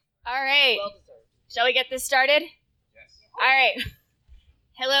All right. Well deserved. Shall we get this started? Yes. All right.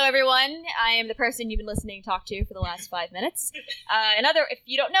 Hello, everyone. I am the person you've been listening to talk to for the last 5 minutes. If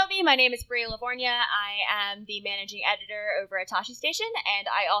you don't know me, my name is Bria Livornia. I am the managing editor over at Tashi Station, and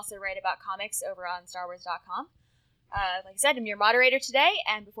I also write about comics over on StarWars.com. Like I said, I'm your moderator today,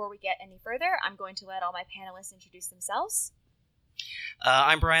 and before we get any further, I'm going to let all my panelists introduce themselves.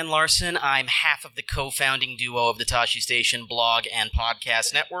 I'm Brian Larson. I'm half of the co-founding duo of the Tashi Station blog and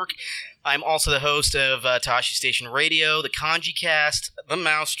podcast network. I'm also the host of Tashi Station Radio, the Kanji Cast, the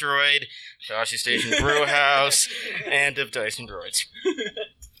Mouse Droid, Tashi Station Brewhouse, and of Dyson Droids.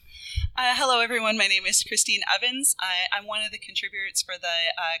 Hello, everyone. My name is Christine Evans. I'm one of the contributors for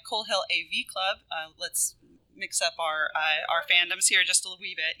the Coal Hill AV Club. Let's mix up our fandoms here just a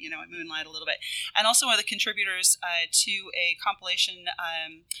wee bit, moonlight a little bit. And also one of the contributors to a compilation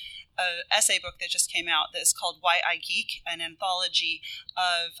essay book that just came out that is called Why I Geek, an anthology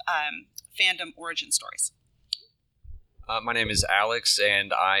of fandom origin stories. My name is Alex,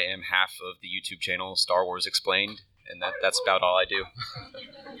 and I am half of the YouTube channel Star Wars Explained, and that's about all I do.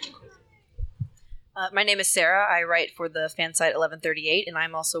 My name is Sarah. I write for the fansite 1138, and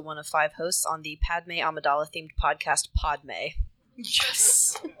I'm also one of 5 hosts on the Padme Amidala-themed podcast Podme.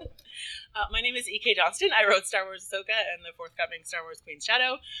 Yes! My name is E.K. Johnston. I wrote Star Wars Ahsoka and the forthcoming Star Wars Queen's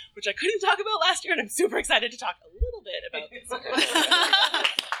Shadow, which I couldn't talk about last year, and I'm super excited to talk a little bit about this.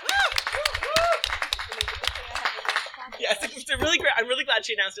 Yes, it's really great. I'm really glad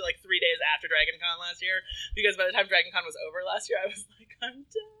she announced it 3 days after Dragon Con last year, because by the time Dragon Con was over last year, I was like, I'm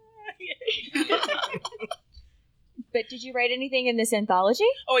done. But did you write anything in this anthology?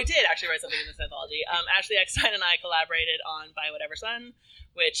 Oh, I did actually write something in this anthology. Ashley Eckstein and I collaborated on By Whatever Sun,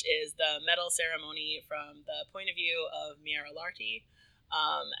 which is the medal ceremony from the point of view of Miara Larty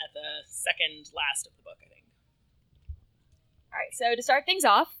at the second last of the book, I think. All right, so to start things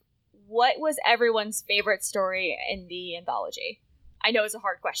off, what was everyone's favorite story in the anthology? I know it's a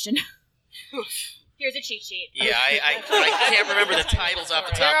hard question. Here's a cheat sheet. Yeah, I can't remember the titles off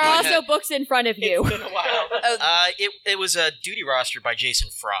the top There of my are head. also books in front of you. It's been a while. It was a duty roster by Jason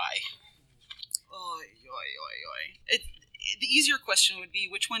Fry. The easier question would be,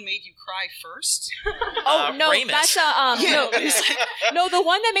 which one made you cry first? Oh no, Ramus. that's no, the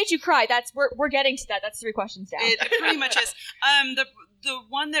one that made you cry. That's we're getting to that. That's 3 questions down. It pretty much is. The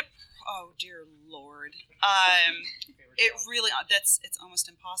one that, oh dear Lord, it really it's almost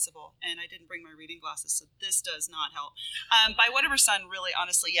impossible. And I didn't bring my reading glasses, so this does not help. By Whatever Sun, really,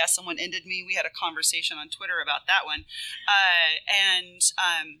 honestly, yes, someone ended me. We had a conversation on Twitter about that one,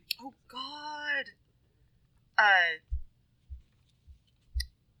 oh God,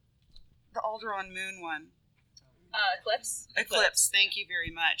 the Alderaan Moon one. Eclipse. Thank you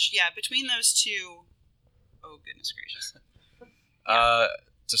very much. Yeah, between those two, oh goodness gracious.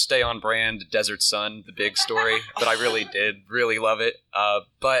 To stay on brand, Desert Sun, the big story, but I really did really love it.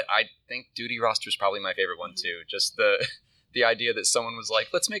 But I think Duty Roster is probably my favorite one too. Just the idea that someone was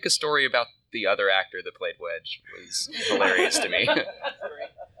like, let's make a story about the other actor that played Wedge was hilarious to me.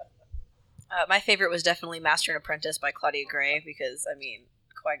 My favorite was definitely Master and Apprentice by Claudia Gray, because,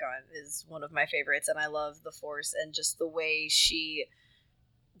 Qui-Gon is one of my favorites, and I love the Force, and just the way she,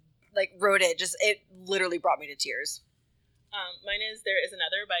 wrote it, it literally brought me to tears. Mine is There Is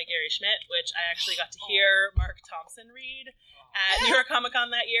Another by Gary Schmidt, which I actually got to hear Mark Thompson read at New York Comic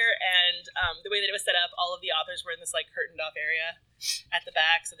Con that year, and the way that it was set up, all of the authors were in this curtained off area at the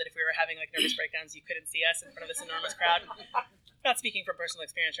back, so that if we were having nervous breakdowns, you couldn't see us in front of this enormous crowd. Not speaking from personal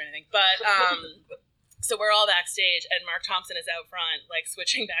experience or anything, but so we're all backstage, and Mark Thompson is out front,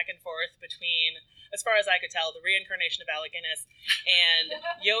 switching back and forth between, as far as I could tell, the reincarnation of Alec Guinness and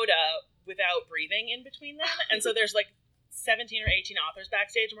Yoda without breathing in between them, and so there's 17 or 18 authors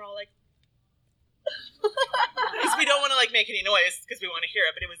backstage, and we're all because we don't want to make any noise because we want to hear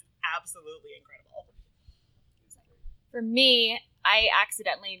it, but it was absolutely incredible. For me, I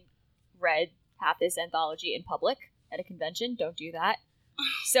accidentally read half this anthology in public at a convention. Don't do that.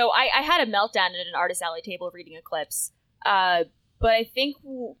 So I had a meltdown at an Artist Alley table reading Eclipse. But I think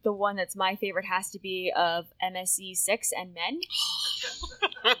the one that's my favorite has to be of MSE 6 and Men.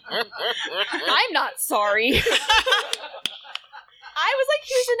 I'm not sorry. I was like,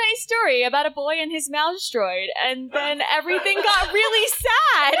 here's a nice story about a boy and his mouse droid, and then everything got really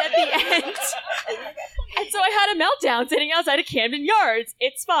sad at the end. And so I had a meltdown sitting outside of Camden Yards.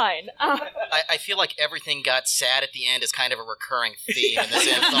 It's fine. I feel like everything got sad at the end is kind of a recurring theme in this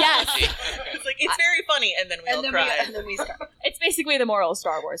anthology. Yes. It's very funny, and then we all cry. It's basically the moral of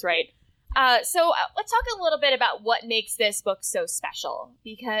Star Wars, right? So let's talk a little bit about what makes this book so special,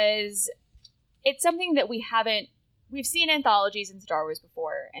 because it's something that we haven't we've seen anthologies in Star Wars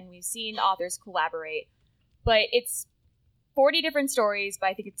before, and we've seen authors collaborate, but it's 40 different stories, but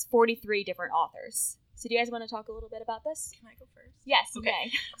I think it's 43 different authors. So do you guys want to talk a little bit about this? Can I go first? Yes, Okay.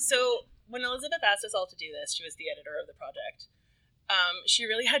 okay. So when Elizabeth asked us all to do this, she was the editor of the project. She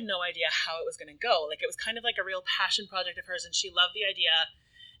really had no idea how it was going to go. Like, it was kind of like a real passion project of hers, and she loved the idea.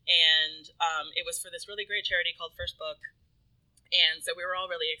 And it was for this really great charity called First Book. And so we were all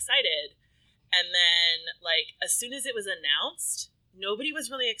really excited. And then, like, as soon as it was announced, nobody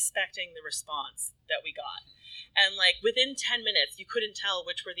was really expecting the response that we got. And, like, within 10 minutes, you couldn't tell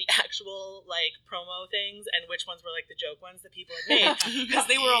which were the actual, like, promo things and which ones were, like, the joke ones that people had made,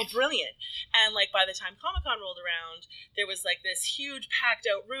 because they were all brilliant. And, like, by the time Comic-Con rolled around, there was, like, this huge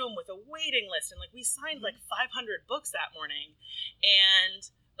packed-out room with a waiting list, and, like, we signed, like, 500 books that morning. And,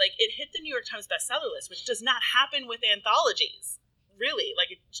 like, it hit the New York Times bestseller list, which does not happen with anthologies. Really,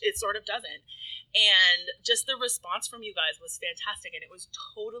 like, it sort of doesn't. And just the response from you guys was fantastic, and it was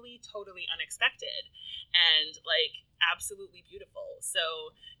totally unexpected and, like, absolutely beautiful.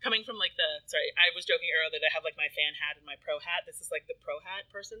 So coming from, like, I was joking earlier that I have, like, my fan hat and my pro hat. This is, like, the pro hat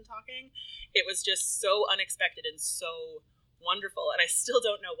person talking. It was just so unexpected and so wonderful, and I still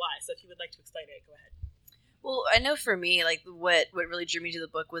don't know why. So if you would like to explain it, go ahead. Well, I know for me, like, what really drew me to the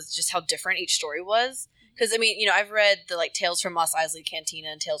book was just how different each story was. Because, I mean, you know, I've read the, like, Tales from Mos Eisley Cantina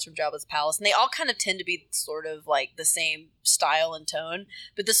and Tales from Jabba's Palace, and they all kind of tend to be sort of, like, the same style and tone.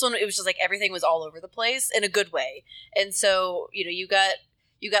 But this one, it was just, like, everything was all over the place in a good way. And so, you know, you got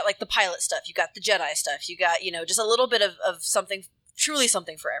like, the pilot stuff, you got the Jedi stuff, you got, you know, just a little bit of something, truly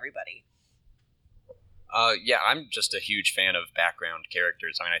something for everybody. Yeah, I'm just a huge fan of background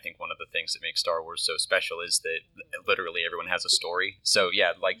characters. I mean, I think one of the things that makes Star Wars so special is that literally everyone has a story. So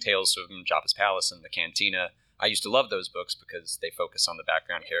yeah, like Tales from Jabba's Palace and the Cantina, I used to love those books because they focus on the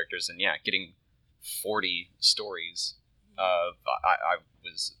background characters. And yeah, getting 40 stories, I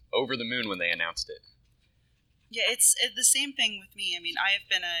was over the moon when they announced it. Yeah, it's the same thing with me. I mean, I have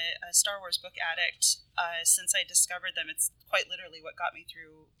been a Star Wars book addict since I discovered them. It's quite literally what got me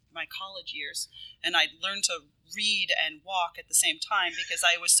through my college years. And I learned to read and walk at the same time because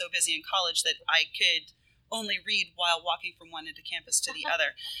I was so busy in college that I could only read while walking from one end of campus to the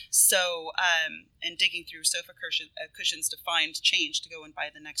other. So, and digging through sofa cushions to find change to go and buy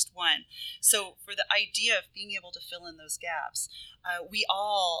the next one. So for the idea of being able to fill in those gaps, we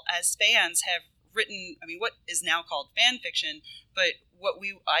all, as fans, have written, I mean, what is now called fan fiction, but what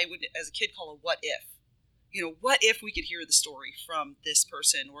I would, as a kid, call a what if. You know, what if we could hear the story from this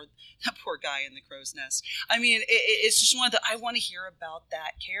person or that poor guy in the crow's nest? I mean, it's just one of the, I want to hear about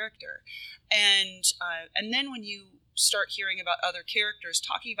that character. And then when you start hearing about other characters,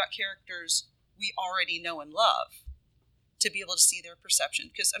 talking about characters we already know and love, to be able to see their perception.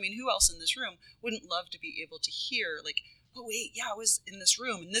 Because, I mean, who else in this room wouldn't love to be able to hear, like, oh, wait, yeah, I was in this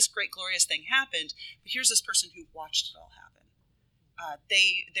room and this great, glorious thing happened, but here's this person who watched it all happen.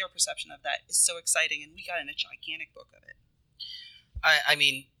 Their perception of that is so exciting, and we got in a gigantic book of it. I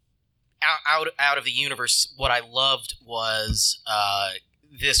mean, out of the universe, what I loved was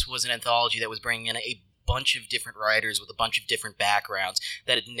this was an anthology that was bringing in a bunch of different writers with a bunch of different backgrounds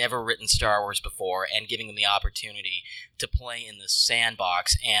that had never written Star Wars before, and giving them the opportunity to play in this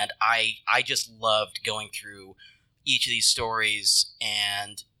sandbox. And I just loved going through each of these stories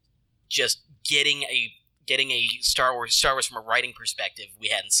and just getting a Star Wars from a writing perspective we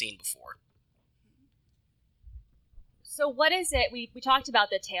hadn't seen before. So what is it? We talked about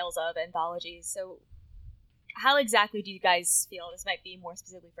the Tales of anthologies. So how exactly do you guys feel? This might be more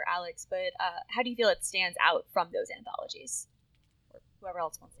specifically for Alex, but how do you feel it stands out from those anthologies? Or whoever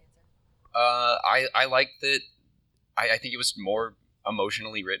else wants to answer. I like that. I think it was more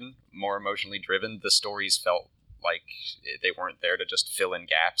emotionally written, more emotionally driven. The stories felt like they weren't there to just fill in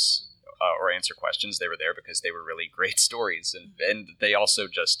gaps or answer questions. They were there because they were really great stories. And they also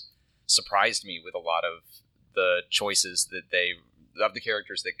just surprised me with a lot of the choices that of the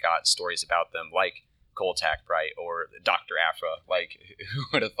characters that got stories about them, like Koltak, right? Or Dr. Aphra. Like, who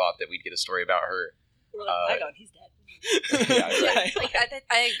would have thought that we'd get a story about her? We're like, my God, he's dead. Yeah, right. Like,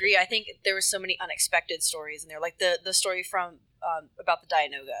 I agree. I think there were so many unexpected stories in there. Like the story from about the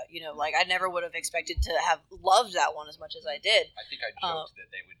Dianoga. You know, like I never would have expected to have loved that one as much as I did. I think I joked that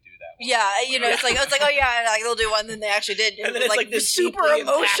they would do that one. Yeah, you know, it's like oh yeah, like, they'll do one, then they actually did. And then it was it's like this super deeply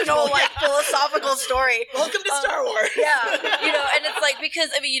emotional, impactful, like philosophical story. Welcome to Star Wars. Yeah, you know, and it's like because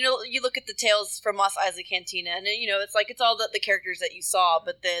I mean, you know, you look at the Tales from Mos Eisley Cantina, and you know, it's like it's all the characters that you saw,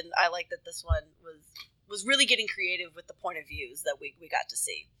 but then I like that this one was really getting creative with the point of views that we got to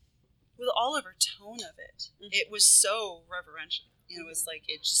see. With all of her tone of it, it was so reverential. You know, it was like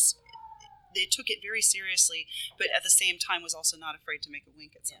it just they took it very seriously, but at the same time was also not afraid to make a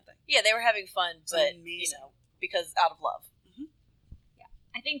wink at something. Yeah, they were having fun, but amazing. because out of love.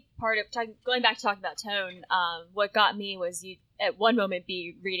 I think part of going back to talking about tone, what got me was you at one moment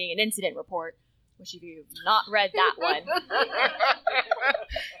be reading an incident report, which if you've not read that one,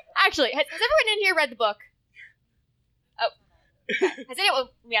 actually, has everyone in here read the book? Oh, has anyone?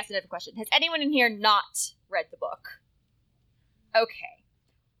 Let me ask another question. Has anyone in here not read the book? Okay,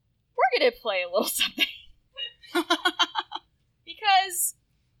 we're gonna play a little something because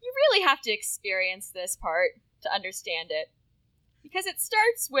you really have to experience this part to understand it. Because it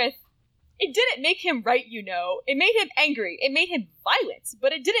starts with, it didn't make him right, you know. It made him angry. It made him violent,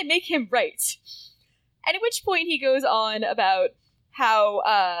 but it didn't make him right. And at which point he goes on about how,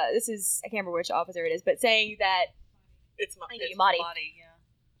 this is, I can't remember which officer it is, but saying that, It's Mahdi.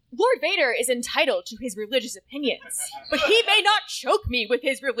 Lord Vader is entitled to his religious opinions, but he may not choke me with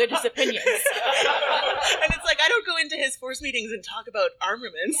his religious opinions. And it's like, I don't go into his force meetings and talk about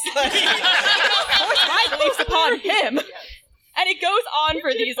armaments. Like, Force my beliefs upon him. And it goes on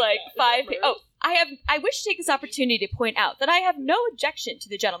for these, like, 5... I wish to take this opportunity to point out that I have no objection to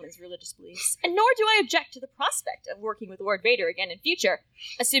the gentleman's religious beliefs, and nor do I object to the prospect of working with Lord Vader again in future,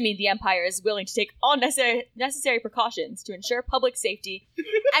 assuming the Empire is willing to take all necessary precautions to ensure public safety,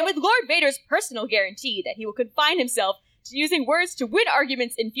 and with Lord Vader's personal guarantee that he will confine himself to using words to win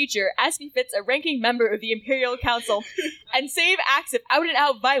arguments in future as befits a ranking member of the Imperial Council, and save acts of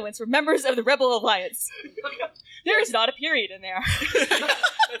out-and-out violence from members of the Rebel Alliance. There is not a period in there.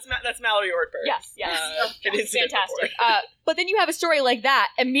 that's Mallory Ortberg. Yes. It is Fantastic. But then you have a story like that,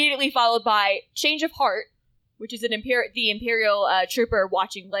 immediately followed by Change of Heart, which is the Imperial trooper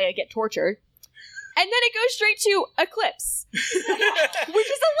watching Leia get tortured. And then it goes straight to Eclipse,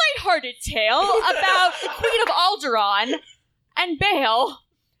 which is a lighthearted tale about the Queen of Alderaan and Bail,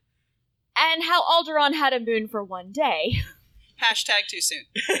 and how Alderaan had a moon for one day. Hashtag too soon.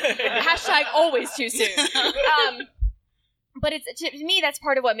 Hashtag always too soon. But it's, to me, that's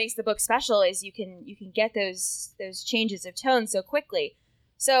part of what makes the book special, is you can get those changes of tone so quickly.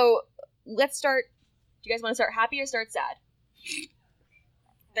 So let's start. Do you guys want to start happy or start sad?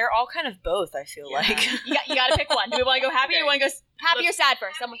 They're all kind of both, I feel like. You got to pick one. Do we want to go happy or you want to go happy or sad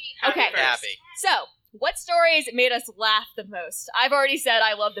first? Okay. Happy. So, what stories made us laugh the most? I've already said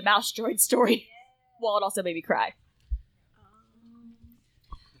I love the mouse droid story. Well, it also made me cry.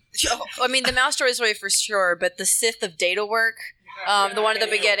 I mean, the mouse droid story for sure, but the Sith of Data work, the one at the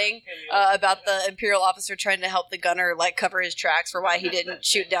beginning, about the Imperial officer trying to help the gunner, like, cover his tracks for why he didn't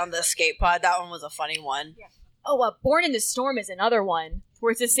shoot down the escape pod. That one was a funny one. Yeah. Oh, Born in the Storm is another one,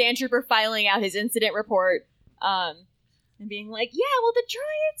 where it's a sand trooper filing out his incident report, and being like, yeah, well, the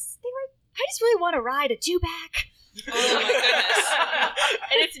droids, I just really want to ride a two-back. Oh my goodness.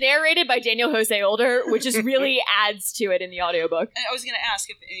 And it's narrated by Daniel Jose Older, which just really adds to it in the audiobook. And I was going to ask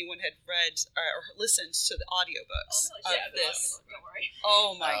if anyone had read or listened to the audiobooks of this. Don't worry.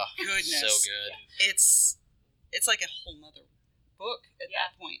 Oh my goodness. So good. It's like a whole nother book at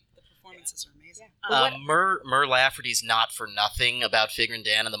that point. The performances are amazing. Mur Lafferty's Not For Nothing about Figrin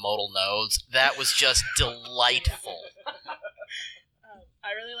D'an and the modal nodes. That was just delightful.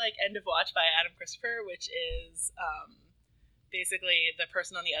 I really like End of Watch by Adam Christopher, which is basically the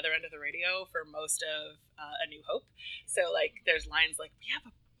person on the other end of the radio for most of A New Hope. So, like, there's lines like, we have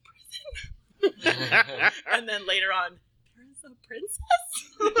a prison. And then later on, there is a princess.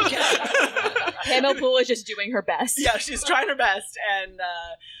 Pamela Poole is just doing her best. Yeah, she's trying her best. And,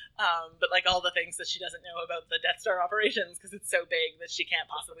 but, like, all the things that she doesn't know about the Death Star operations, because it's so big that she can't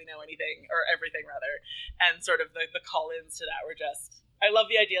possibly know anything, or everything, rather. And sort of the call-ins to that were just... I love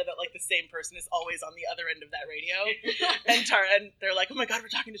the idea that, like, the same person is always on the other end of that radio. And they're like, oh my god, we're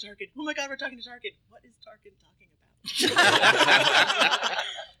talking to Tarkin. Oh my god, we're talking to Tarkin. What is Tarkin talking about?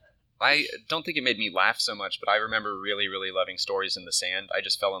 I don't think it made me laugh so much, but I remember really, really loving Stories in the Sand. I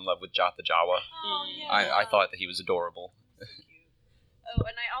just fell in love with Jat the Jawa. Oh, yeah. I thought that he was adorable. Oh,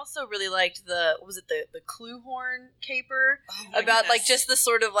 and I also really liked the Clue Horn caper about goodness. like just the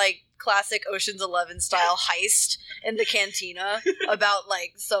sort of like classic Ocean's 11 style heist in the cantina about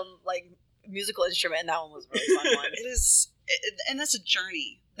like some like musical instrument, and that one was a really fun one. It is, and that's a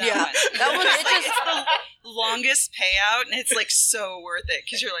journey. That Yeah. one. That one- it's the longest payout, and it's like so worth it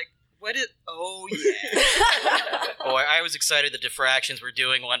because you're like, what is? Oh yeah, Boy, I was excited the Diffractions were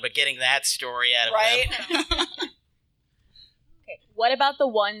doing one, but getting that story out of them. right? Okay, what about the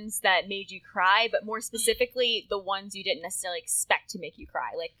ones that made you cry, but more specifically, the ones you didn't necessarily expect to make you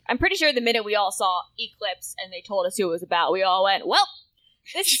cry? Like, I'm pretty sure the minute we all saw Eclipse and they told us who it was about, we all went, well,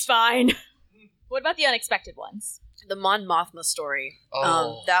 this is fine. What about the unexpected ones? The Mon Mothma story.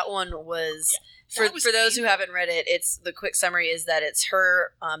 Oh. That one was... That was For those who painful. haven't read it, it's the quick summary is that it's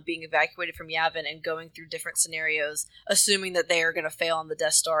her being evacuated from Yavin and going through different scenarios, assuming that they are going to fail on the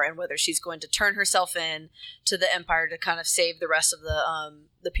Death Star, and whether she's going to turn herself in to the Empire to kind of save the rest of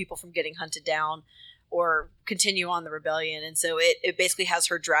the people from getting hunted down, or continue on the rebellion. And so it basically has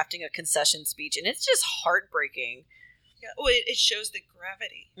her drafting a concession speech, and it's just heartbreaking. Yeah. Oh, it shows the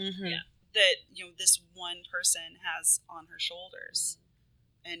gravity Mm-hmm. Yeah. that this one person has on her shoulders,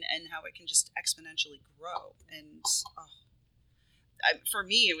 and how it can just exponentially grow. And for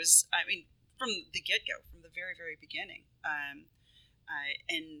me, it was, I mean, from the get-go, from the very, very beginning,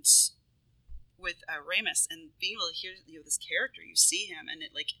 and with Ramus, and being able to hear this character, you see him, and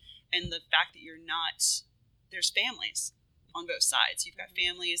and the fact that there's families on both sides. You've got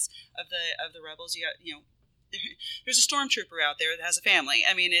families of the rebels. You got there's a stormtrooper out there that has a family.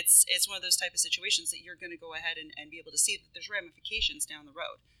 I mean, it's one of those type of situations that you're going to go ahead and be able to see that there's ramifications down the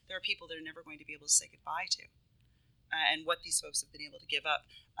road. There are people that are never going to be able to say goodbye to, and what these folks have been able to give up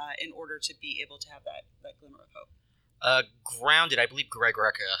in order to be able to have that glimmer of hope. Grounded, I believe Greg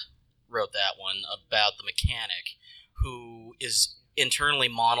Rucka wrote that one about the mechanic who is internally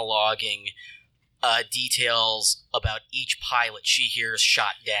monologuing details about each pilot she hears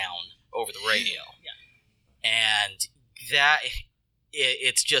shot down over the radio. Yeah. And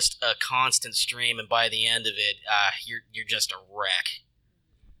it's just a constant stream, and by the end of it, you're just a wreck.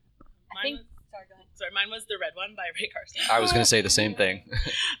 Mine was the red one by Ray Carson. I was going to say the same thing.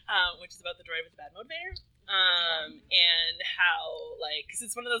 Which is about the droid with the bad motivator. And how, because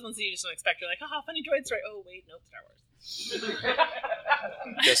it's one of those ones that you just don't expect. You're like, haha, funny droid story. Oh, wait, nope, Star Wars.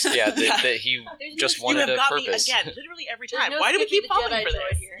 That he just wanted a purpose. You have got me again, literally every time. Why do we keep falling for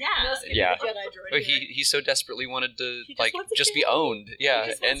this? Yeah. Jedi droid But here. he so desperately wanted to He just wants to just be do- owned. Yeah, he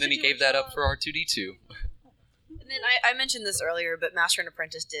just and wants then to he do gave his that up job. for R2D2. And then I mentioned this earlier, but Master and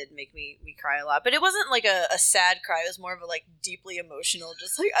Apprentice did make me cry a lot. But it wasn't like a sad cry. It was more of a deeply emotional,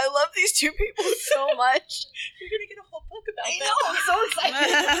 just I love these two people so much. You're going to get a whole book about I that. know, I'm so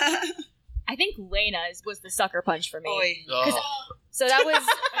excited. I think Lena's was the sucker punch for me. Oy. Oh. So that was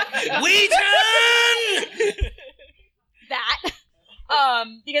We turn! that.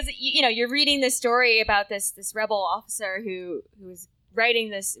 Because you're reading this story about this rebel officer who was recording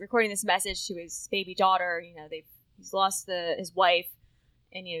this message to his baby daughter. He's lost his wife,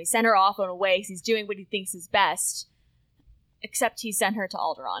 and he sent her off on a way because he's doing what he thinks is best. Except he sent her to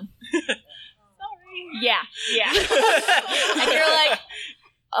Alderaan. Sorry. Yeah. And you're like,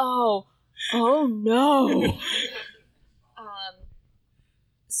 oh no.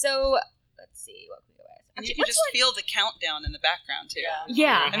 So let's see what we go And with. you can just feel the countdown in the background too.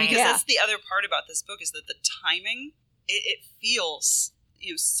 Yeah. I mean, because yeah. that's the other part about this book is that the timing, it feels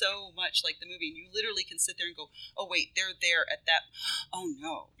so much like the movie, and you literally can sit there and go, oh wait, they're there at that, oh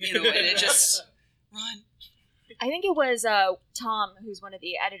no, and it just run. I think it was Tom, who's one of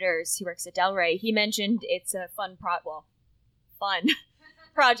the editors who works at Del Rey. He mentioned it's a fun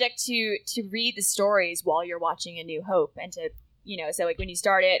project to read the stories while you're watching A New Hope, and to so when you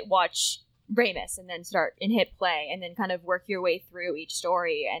start it, watch Ramus, and then start and hit play, and then kind of work your way through each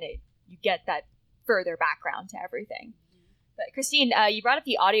story, and you get that further background to everything. But Christine, you brought up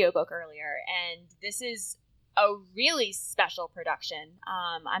the audiobook earlier, and this is a really special production.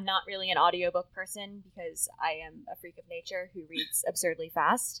 I'm not really an audiobook person because I am a freak of nature who reads absurdly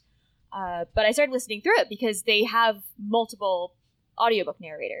fast. But I started listening through it because they have multiple audiobook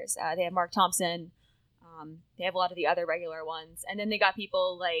narrators. They have Mark Thompson. They have a lot of the other regular ones. And then they got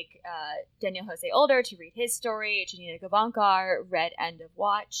people like Daniel Jose Older to read his story. Janina Gavankar read End of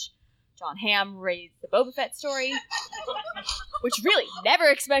Watch. John Hamm read the Boba Fett story. Which really, never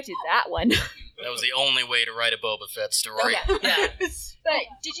expected that one. That was the only way to write a Boba Fett story. Yeah. But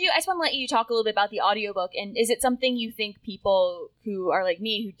I just want to let you talk a little bit about the audiobook, and is it something you think people who are like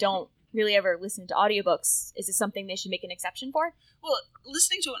me, who don't really ever listen to audiobooks, is it something they should make an exception for? Well,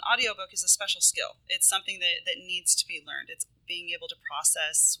 listening to an audiobook is a special skill. It's something that needs to be learned. It's being able to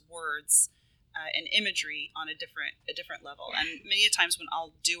process words and imagery on a different level. And many times when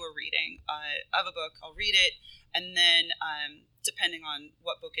I'll do a reading of a book, I'll read it, and then depending on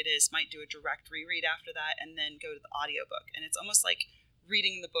what book it is, might do a direct reread after that, and then go to the audiobook. And it's almost like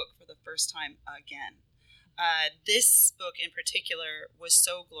reading the book for the first time again. This book in particular was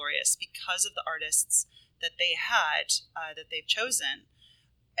so glorious because of the artists that they had, that they've chosen,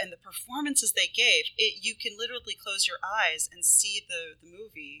 and the performances they gave. You can literally close your eyes and see the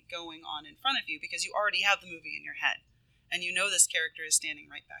movie going on in front of you because you already have the movie in your head, and you know this character is standing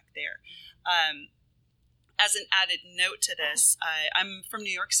right back there. as an added note to this, I'm from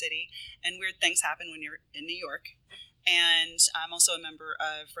New York City, and weird things happen when you're in New York. And I'm also a member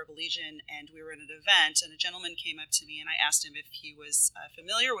of Rebel Legion, and we were at an event, and a gentleman came up to me, and I asked him if he was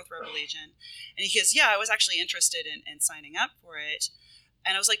familiar with Rebel Legion. And he goes, yeah, I was actually interested in signing up for it.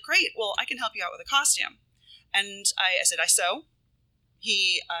 And I was like, great, well, I can help you out with a costume. And I said, I sew.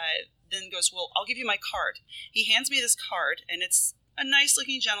 He then goes, well, I'll give you my card. He hands me this card, and it's a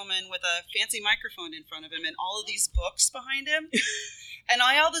nice-looking gentleman with a fancy microphone in front of him and all of these books behind him. And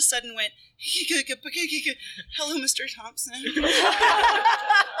I all of a sudden went, hello, Mr. Thompson.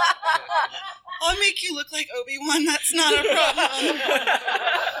 I'll make you look like Obi-Wan. That's not a problem.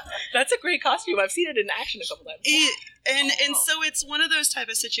 That's a great costume. I've seen it in action a couple times. And so it's one of those type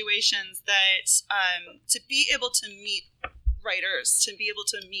of situations that to be able to meet writers, to be able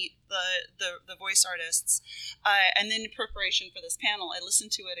to meet the voice artists, and then in preparation for this panel, I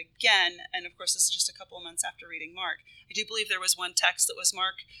listened to it again, and of course this is just a couple of months after reading Mark. I do believe there was one text that was,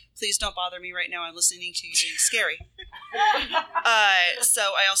 Mark, please don't bother me right now, I'm listening to you being scary.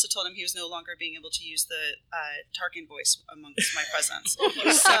 So I also told him he was no longer being able to use the Tarkin voice amongst my presence.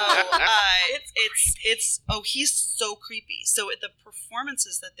 So he's so creepy. So the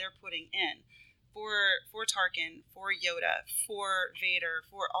performances that they're putting in for Tarkin, for Yoda, for Vader,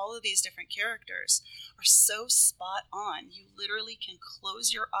 for all of these different characters are so spot on. You literally can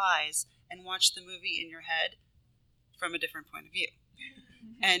close your eyes and watch the movie in your head from a different point of view.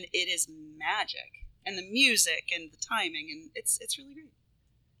 And it is magic. And the music and the timing, and it's really great.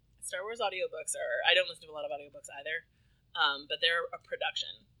 Star Wars audiobooks I don't listen to a lot of audiobooks either, but they're a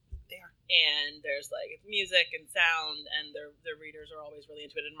production. They are. And there's like music and sound, and the readers are always really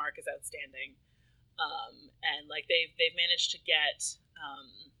into it, and Mark is outstanding. And like they've managed to get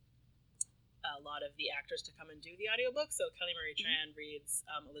a lot of the actors to come and do the audiobook. So Kelly Marie Tran reads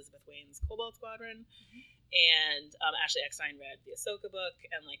Elizabeth Wayne's Cobalt Squadron, and Ashley Eckstein read the Ahsoka book,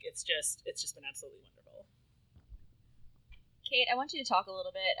 and like it's just been absolutely wonderful. Kate, I want you to talk a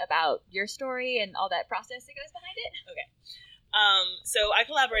little bit about your story and all that process that goes behind it. Okay. So I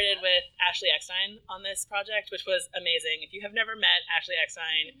collaborated with Ashley Eckstein on this project, which was amazing. If you have never met Ashley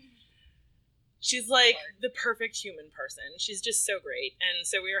Eckstein, she's like the perfect human person. She's just so great. And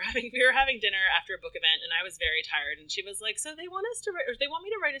so we were having dinner after a book event, and I was very tired. And she was like, "So they want me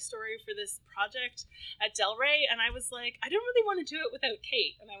to write a story for this project at Del Rey." And I was like, "I don't really want to do it without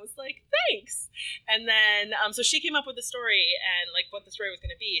Kate." And I was like, "Thanks." And then so she came up with the story and like what the story was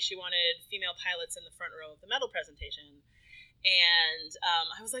going to be. She wanted female pilots in the front row of the medal presentation. And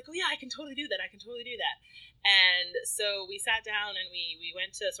I was like, "Oh yeah, I can totally do that. And so we sat down and we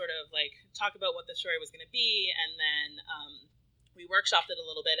went to sort of like talk about what the story was going to be, and then we workshopped it a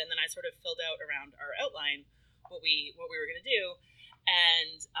little bit, and then I sort of filled out around our outline what we were going to do,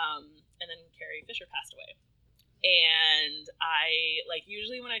 and then Carrie Fisher passed away, and I like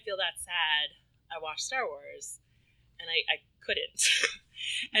usually when I feel that sad, I watch Star Wars, and I couldn't,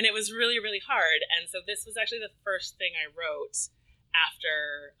 and it was really, really hard, and so this was actually the first thing I wrote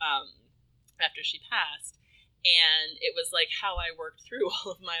after she passed. And it was like how I worked through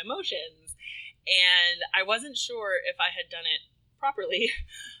all of my emotions. And I wasn't sure if I had done it properly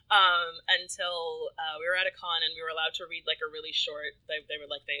until we were at a con and we were allowed to read like a really short, they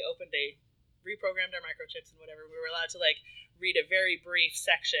reprogrammed our microchips and whatever. We were allowed to like read a very brief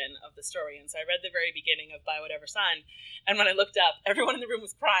section of the story. And so I read the very beginning of By Whatever Sign. And when I looked up, everyone in the room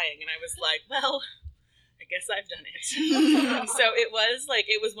was crying. And I was like, well, I guess I've done it. So it was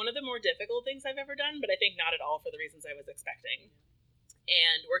one of the more difficult things I've ever done, but I think not at all for the reasons I was expecting.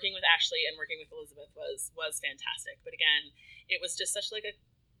 And working with Ashley and working with Elizabeth was fantastic. But again, it was just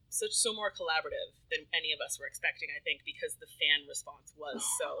so more collaborative than any of us were expecting, I think, because the fan response was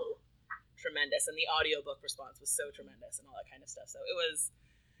so tremendous and the audiobook response was so tremendous and all that kind of stuff. So it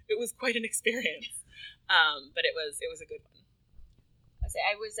was quite an experience. But it was a good one.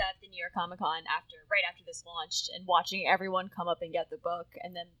 I was at the New York Comic Con right after this launched, and watching everyone come up and get the book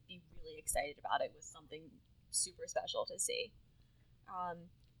and then be really excited about it was something super special to see.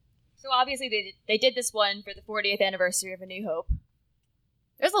 So obviously they did this one for the 40th anniversary of A New Hope.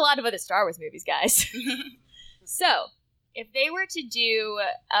 There's a lot of other Star Wars movies, guys. So if they were to do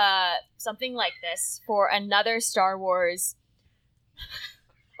something like this for another Star Wars...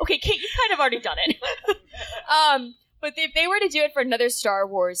 Okay, Kate, you've kind of already done it. But if they were to do it for another Star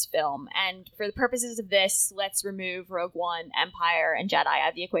Wars film, and for the purposes of this, let's remove Rogue One, Empire, and Jedi out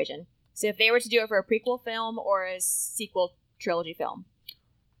of the equation. So if they were to do it for a prequel film or a sequel trilogy film,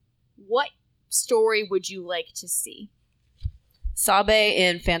 what story would you like to see? Sabe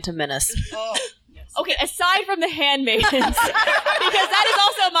in Phantom Menace. Oh, yes. Okay, aside from the handmaidens, because that is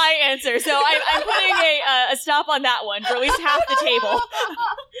also my answer. So I'm putting a stop on that one for at least half the table.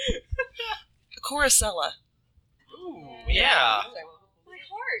 Coruscella. Yeah. My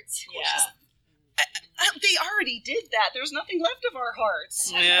heart. Yeah. They already did that. There's nothing left of our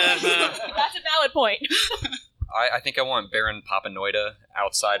hearts. Yeah. That's a valid point. I think I want Baron Papanoida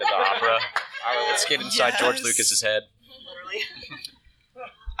outside of the opera. Let's get inside George Yes. Lucas's head.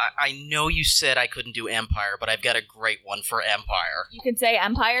 I know you said I couldn't do Empire, but I've got a great one for Empire. You can say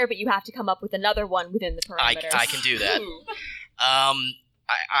Empire, but you have to come up with another one within the parameters. I can do that. Ooh.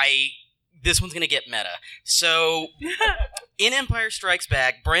 This one's gonna get meta. So, in Empire Strikes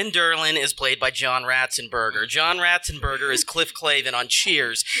Back, Bren Derlin is played by John Ratzenberger. John Ratzenberger is Cliff Clavin on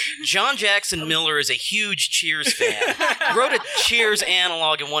Cheers. John Jackson Miller is a huge Cheers fan. Wrote a Cheers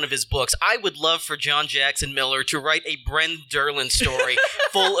analog in one of his books. I would love for John Jackson Miller to write a Bren Derlin story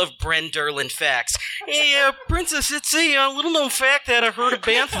full of Bren Derlin facts. Hey, Princess, it's a little-known fact that I heard a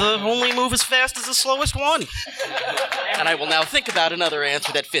bantha only move as fast as the slowest one. And I will now think about another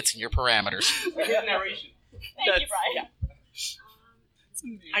answer that fits in your parameters. Good narration. Thank you, Brian.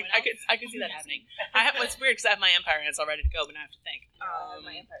 I could see that happening. It's weird because I have my Empire answer all ready to go, but I have to think.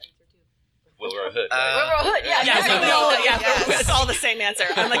 My Empire answer too. Wilbur Hood. Yeah, Yeah, so Yes. it's all the same answer.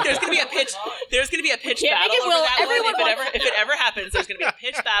 I'm like, there's gonna be a pitch Can't battle make it over Will. that Everyone one. wants- If it ever happens, there's gonna be a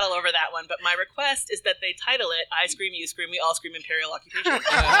pitch battle over that one. But my request is that they title it "I Scream, You Scream, We All Scream, Imperial Occupation."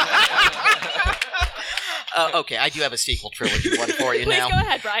 Okay, I do have a sequel trilogy one for you Please now. go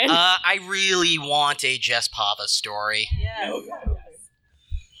ahead, Brian. I really want a Jess Pava story,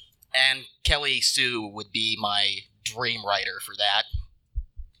 and Kelly Sue would be my dream writer for that.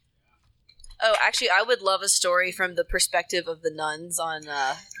 Oh, actually, I would love a story from the perspective of the nuns on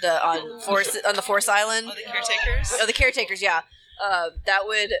the Force Island. Oh, the caretakers? Oh, the caretakers. Yeah, that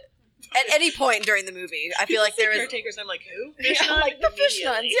would at any point during the movie. I feel like there is caretakers. I'm like, who? yeah, like the fish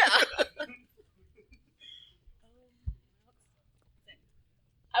nuns. Yeah.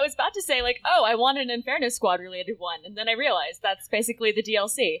 I was about to say, like, oh, I want an Inferno Squad related one, and then I realized that's basically the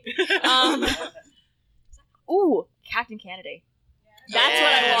DLC. Ooh, Captain Kennedy. That's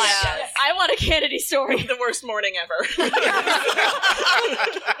what I want. Yes. I want a Kennedy story. The worst morning ever.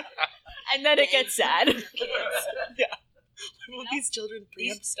 And then it gets sad. Yeah. Will these children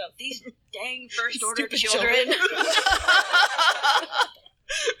preempt stuff? These dang First Order Stupid children.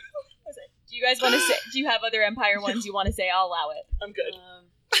 Do you guys want to say, do you have other Empire ones you want to say? I'll allow it. I'm good.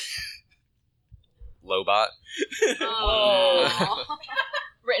 Lobot. Oh.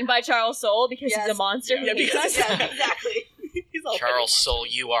 Written by Charles Soule because Yes. he's a monster. Yeah, because exactly. he's all Charles Soule,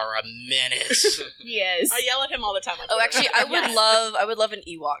 you are a menace. He is. I yell at him all the time. on Oh, Twitter. actually, I would Yes. I would love an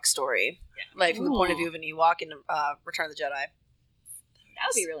Ewok story, like from the point of view of an Ewok in Return of the Jedi. That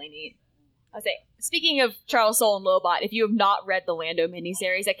would be really neat. I was say, speaking of Charles Soule and Lobot, if you have not read the Lando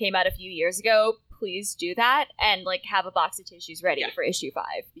miniseries that came out a few years ago, please do that and like have a box of tissues ready for issue 5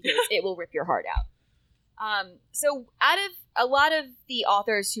 because it will rip your heart out. So out of a lot of the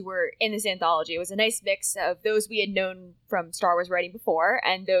authors who were in this anthology, it was a nice mix of those we had known from Star Wars writing before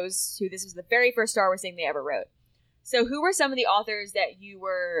and those who this was the very first Star Wars thing they ever wrote. So who were some of the authors that you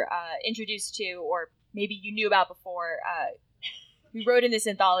were introduced to or maybe you knew about before who wrote in this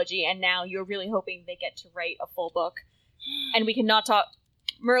anthology and now you're really hoping they get to write a full book? And we cannot talk...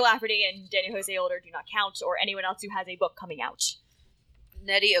 Mur Lafferty and Daniel Jose Older do not count or anyone else who has a book coming out.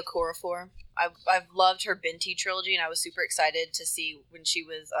 Nnedi Okorafor. I've loved her Binti trilogy, and I was super excited to see when she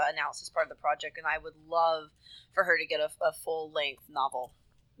was announced as part of the project, and I would love for her to get a full-length novel.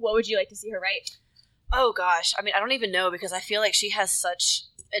 What would you like to see her write? Oh, gosh. I mean, I don't even know, because I feel like she has such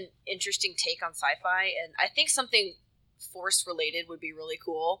an interesting take on sci-fi, and I think something Force-related would be really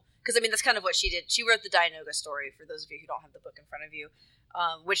cool, because, I mean, that's kind of what she did. She wrote the Dianoga story, for those of you who don't have the book in front of you,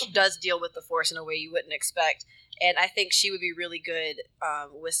 which does deal with the Force in a way you wouldn't expect. And I think she would be really good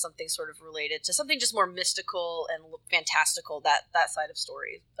with something sort of related to something just more mystical and fantastical, that side of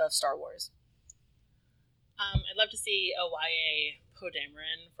story of Star Wars. I'd love to see a YA Poe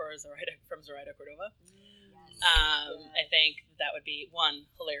Dameron from Zoraida Cordova. I think that would be, one,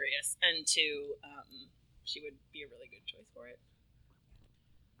 hilarious, and two, she would be a really good choice for it.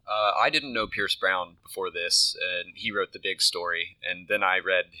 I didn't know Pierce Brown before this, and he wrote the big story, and then I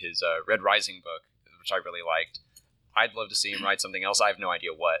read his Red Rising book, which I really liked. I'd love to see him write something else. I have no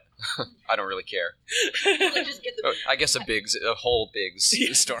idea what. I don't really care. Just get the I guess a whole Biggs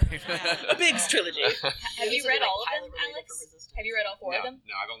story. A Biggs trilogy. Have you read all of them, Alex? Have you read all 4 of them?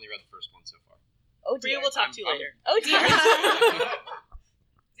 No, I've only read the first one so far. Oh, Bria dear. will talk to you later. Oh, dear.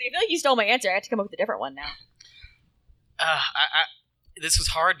 See, I feel like you stole my answer. I have to come up with a different one now. this was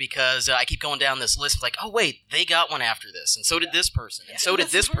hard because I keep going down this list like, oh wait, they got one after this, and so did this person, and so did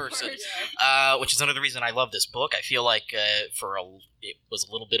this person, which is another reason I love this book. I feel like it was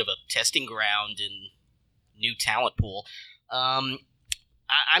a little bit of a testing ground in new talent pool. I'm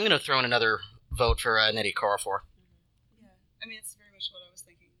going to throw in another vote for Nnedi Okorafor. Yeah, I mean it's very much what I was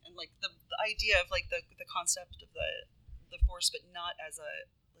thinking, and like the idea of like the concept of the Force, but not as a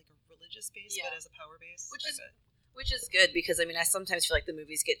religious base, but as a power base, which is good because I mean I sometimes feel like the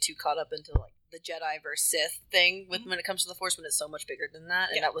movies get too caught up into like the Jedi versus Sith thing when it comes to the Force, when it's so much bigger than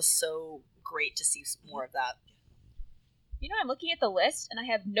that, and that was so great to see more of that. You know, I'm looking at the list and I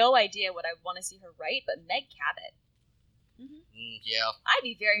have no idea what I want to see her write, but Meg Cabot. Yeah, I'd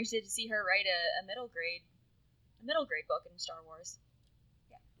be very interested to see her write a middle grade book in Star Wars.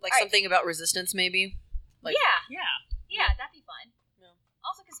 Yeah, like something about resistance, maybe. Like, yeah, that'd be fun. Yeah.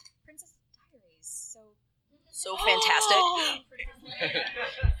 Also, because Princess Diaries, so fantastic.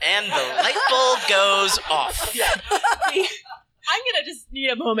 And the light bulb goes off. I'm gonna just need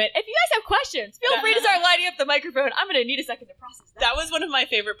a moment. If you guys have questions, feel free to start lighting up the microphone. I'm gonna need a second to process that. That was one of my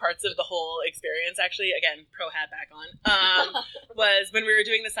favorite parts of the whole experience, actually. Again, pro hat back on. Was when we were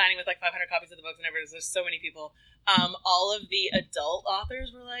doing the signing with like 500 copies of the books and everything. There's so many people. All of the adult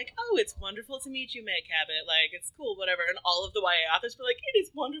authors were like, "Oh, it's wonderful to meet you, Meg Cabot. Like, it's cool, whatever." And all of the YA authors were like, "It is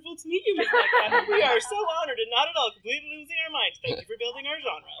wonderful to meet you, Meg Cabot. We are so honored and not at all completely losing our minds. Thank you for building our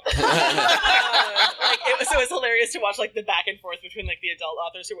genre." It was hilarious to watch like the back and forth between like the adult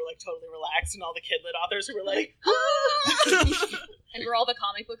authors who were like totally relaxed and all the kidlit authors who were like, and we're all the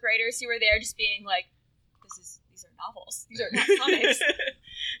comic book writers who were there just being like, these are novels. These are not comics.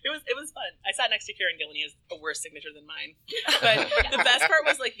 It was fun. I sat next to Kieran Gillen. He has a worse signature than mine. But the best part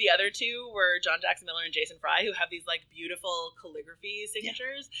was like the other two were John Jackson Miller and Jason Fry, who have these like beautiful calligraphy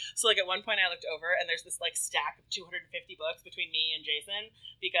signatures. Yeah. So like at one point I looked over and there's this like stack of 250 books between me and Jason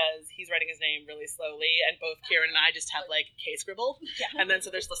because he's writing his name really slowly, and both Kieran and I just have like K-scribble. Yeah. And then so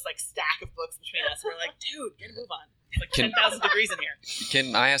there's this like stack of books between us. We're like, dude, get a move on. It's like 10,000 degrees in here.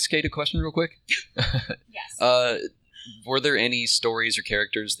 Can I ask Kate a question real quick? Yes. Were there any stories or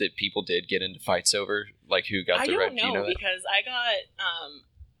characters that people did get into fights over? Like who got the red? I don't know, because I got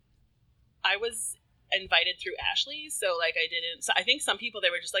I was invited through Ashley, so like I didn't. So I think some people, they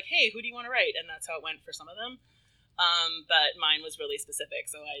were just like, "Hey, who do you want to write?" And that's how it went for some of them. But mine was really specific,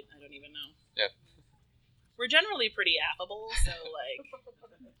 so I don't even know. Yeah. We're generally pretty affable, so like,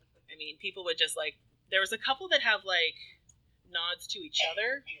 I mean, people would just like. There was a couple that have like nods to each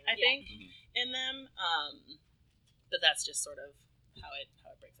other, I think, in them. But that's just sort of how it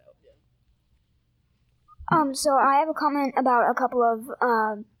breaks out. Yeah. So I have a comment about a couple of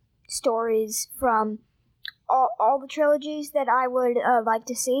stories from all the trilogies that I would like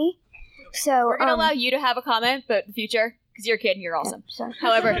to see. So we're gonna allow you to have a comment, but in the future, because you're a kid and you're awesome. Sorry.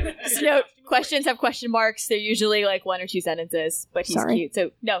 However, just note, questions have question marks. They're usually like 1 or 2 sentences, but he's cute.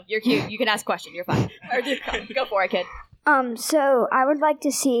 So no, you're cute. You can ask a question. You're fine. Or go for it, kid. So I would like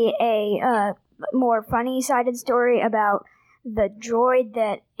to see a more funny-sided story about the droid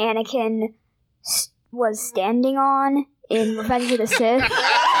that Anakin was standing on in Revenge of the Sith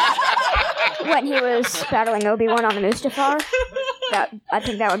when he was battling Obi-Wan on the Mustafar. I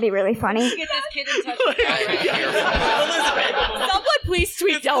think that would be really funny. Get this kid in touch with Del Rey. Someone please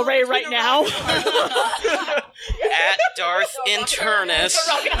tweet Del Rey right now. At Darth Internus.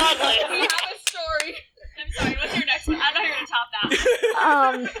 We have a story. I'm sorry, what's your next one? I'm not here to top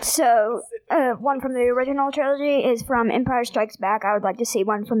that. So, one from the original trilogy is from Empire Strikes Back. I would like to see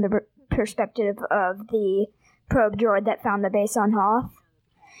one from the perspective of the probe droid that found the base on Hoth.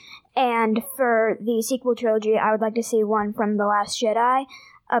 And for the sequel trilogy, I would like to see one from The Last Jedi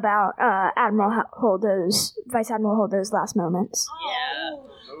about Vice Admiral Holdo's last moments. Yeah.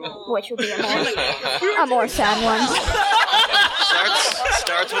 Which would be a more sad one.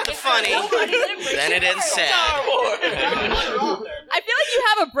 Starts with the funny, then it ends sad. I feel like you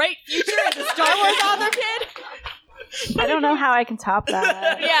have a bright future as a Star Wars author, kid. I don't know how I can top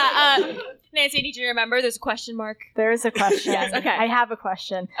that. Yeah, Nancy, I need you to remember there's a question mark. There is a question. Yes, okay. I have a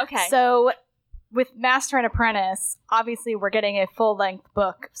question. Okay. So, with Master and Apprentice, obviously we're getting a full-length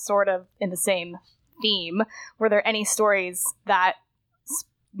book sort of in the same theme. Were there any stories that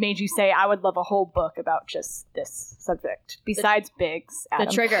made you say, I would love a whole book about just this subject, besides Biggs, Adam?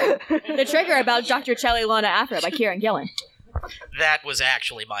 The Trigger about Dr. Chelly Lona Afra by Kieran Gillen. That was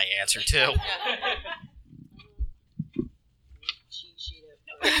actually my answer, too.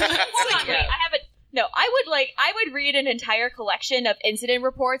 I would read an entire collection of incident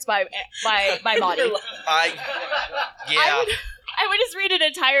reports by Mahdi. I would just read an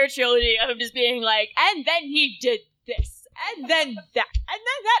entire trilogy of him just being like, and then he did this, And then that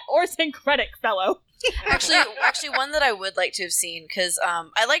Orson Krennic fellow. Actually, one that I would like to have seen, because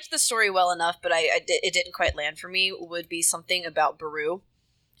I liked the story well enough, but it didn't quite land for me, would be something about Beru,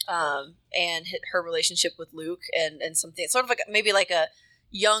 and her relationship with Luke, and something sort of like maybe like a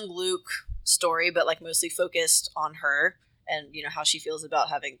young Luke story, but like mostly focused on her, and how she feels about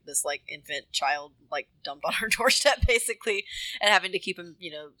having this like infant child like dumped on her doorstep, basically, and having to keep him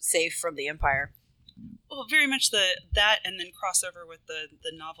safe from the Empire. Well, very much that, and then crossover with the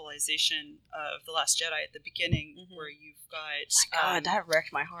novelization of The Last Jedi at the beginning, where you've got... My God, that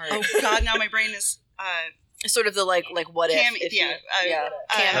wrecked my heart. Oh, God, now my brain is... sort of the like what Cammy, if Cammy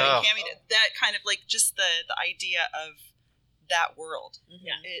did. That kind of like just the idea of that world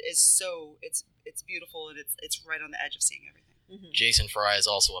is so... It's beautiful, and it's right on the edge of seeing everything. Jason Fry is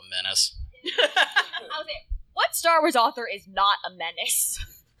also a menace. What Star Wars author is not a menace?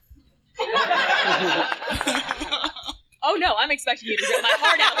 Oh no, I'm expecting you to rip my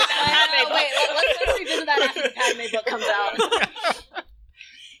heart out with that Padme book. Wait, let's revisit that after the Padme book comes out.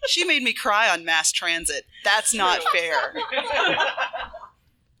 She made me cry on mass transit. That's not fair.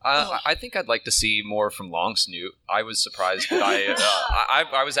 I think I'd like to see more from Long Snoot. I was surprised that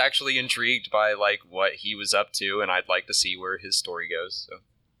I was actually intrigued by like what he was up to, and I'd like to see where his story goes. So.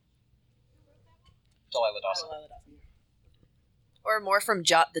 Delilah Dawson. Or more from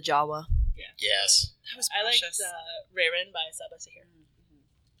the Jawa. Yeah. Yes. That was I liked precious. Rayrin by Saba Tahir.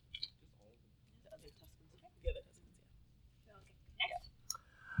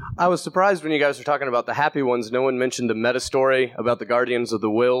 I was surprised when you guys were talking about the happy ones. No one mentioned the meta story about the Guardians of the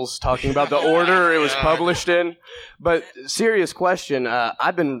Whills, talking about the order it was published in. But serious question,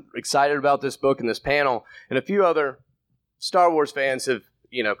 I've been excited about this book and this panel, and a few other Star Wars fans have,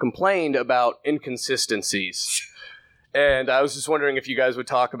 complained about inconsistencies. And I was just wondering if you guys would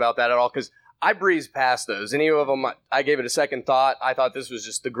talk about that at all, because I breezed past those. Any of them, I gave it a second thought. I thought this was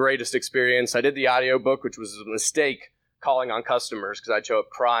just the greatest experience. I did the audiobook, which was a mistake, calling on customers, because I'd show up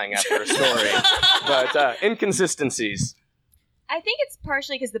crying after a story. But inconsistencies. I think it's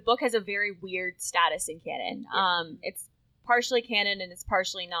partially because the book has a very weird status in canon. It's partially canon and it's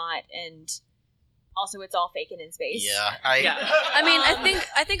partially not, and also it's all fake and in space. Yeah. I mean,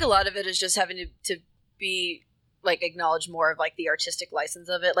 I think a lot of it is just having to be like acknowledge more of like the artistic license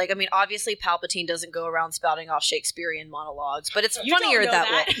of it. Like, I mean, obviously Palpatine doesn't go around spouting off Shakespearean monologues, but it's funnier that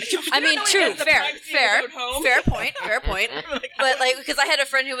way. I mean, true, fair point. But like, because I had a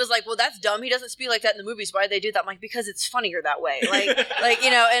friend who was like, well, that's dumb. He doesn't speak like that in the movies. Why did they do that? I'm like, because it's funnier that way. Like,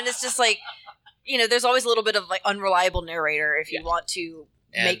 and it's just like, there's always a little bit of like unreliable narrator if you want to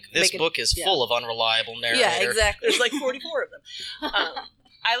this book is full of unreliable narrator. Yeah, exactly. There's like 44 of them.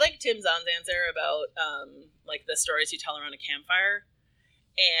 I like Tim Zahn's answer about like the stories you tell around a campfire,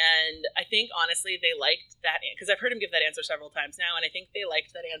 and I think honestly they liked that because I've heard him give that answer several times now, and I think they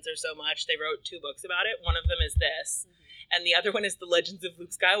liked that answer so much they wrote 2 books about it. One of them is this, and the other one is The Legends of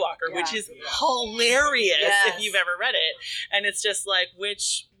Luke Skywalker, which is hilarious if you've ever read it. And it's just like,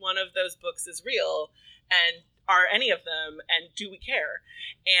 which one of those books is real, and are any of them, and do we care?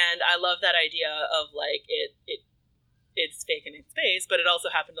 And I love that idea of like it's fake and in space, but it also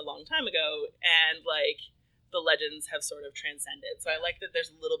happened a long time ago, and like the legends have sort of transcended. So I like that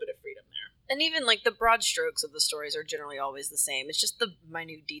there's a little bit of freedom there. And even like the broad strokes of the stories are generally always the same. It's just the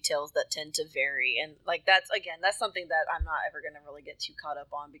minute details that tend to vary. And like that's something that I'm not ever going to really get too caught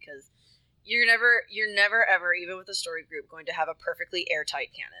up on, because you're never ever, even with a story group, going to have a perfectly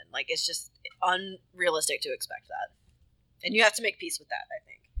airtight canon. Like, it's just unrealistic to expect that. And you have to make peace with that, I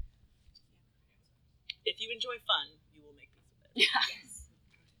think. If you enjoy fun, you will make peace with it. Yes.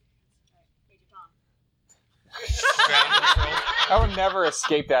 I will never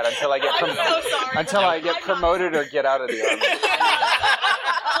escape that until I get promoted or get out of the army. I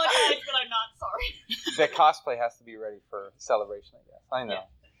apologize, but I'm not sorry. The cosplay has to be ready for celebration, I guess. I know.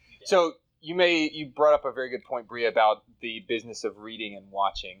 Yeah. So you brought up a very good point, Bria, about the business of reading and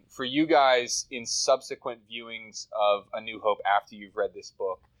watching. For you guys, in subsequent viewings of A New Hope after you've read this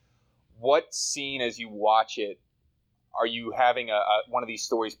book, what scene as you watch it are you having one of these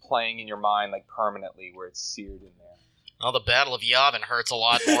stories playing in your mind like permanently, where it's seared in there? Well, the Battle of Yavin hurts a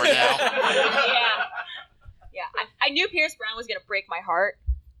lot more now. Yeah. I knew Pierce Brown was going to break my heart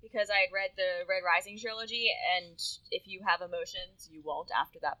because I had read the Red Rising trilogy, and if you have emotions, you won't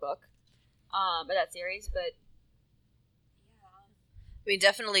after that book, or that series. But I mean,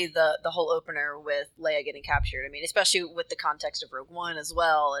 definitely the whole opener with Leia getting captured. I mean, especially with the context of Rogue One as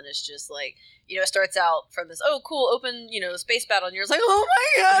well. And it's just like, it starts out from this, oh, cool, open, space battle. And you're just like, oh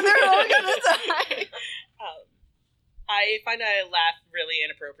my God, they're all going to die. I find I laugh really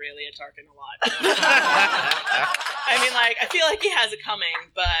inappropriately at Tarkin a lot. I mean, like, I feel like he has it coming,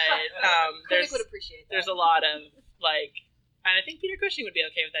 but Critic would appreciate that. there's a lot of, like, and I think Peter Cushing would be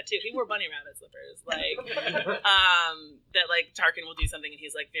okay with that too. He wore bunny rabbit slippers, like, that, like, Tarkin will do something and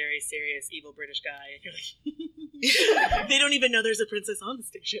he's, like, very serious, evil British guy, and you're like, they don't even know there's a princess on the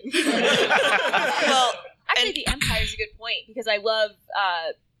station. Well, actually, the Empire's a good point, because I love,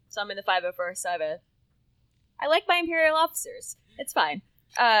 so I'm in the 501st, so I like my Imperial officers. It's fine.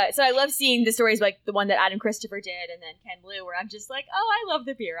 So I love seeing the stories like the one that Adam Christopher did and then Ken Liu, where I'm just like, oh, I love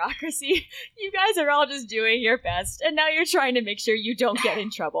the bureaucracy. You guys are all just doing your best, and now you're trying to make sure you don't get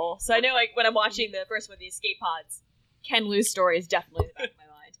in trouble. So I know, like, when I'm watching the first one of the escape pods, Ken Liu's story is definitely in the back of my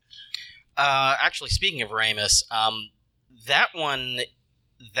mind. Actually, speaking of Ramus, that one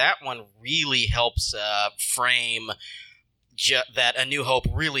really helps frame that A New Hope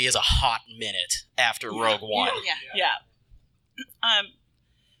really is a hot minute after Rogue One. Yeah.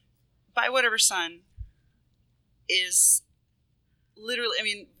 By Whatever Sun is literally, I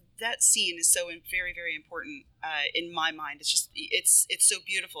mean, that scene is so very, very important in my mind. It's just, it's so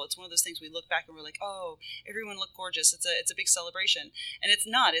beautiful. It's one of those things we look back and we're like, oh, everyone looked gorgeous. It's a big celebration. And it's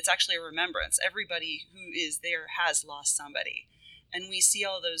not. It's actually a remembrance. Everybody who is there has lost somebody. And we see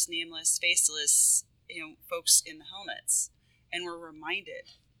all those nameless, faceless, folks in the helmets. And we're reminded.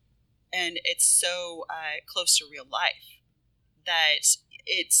 And it's so close to real life that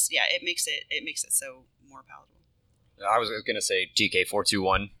it makes it so more palatable. I was gonna say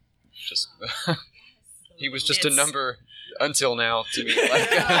TK421. Just he was just a number until now to me.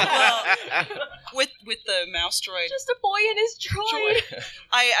 Like, well, with the mouse droid, just a boy in his droid.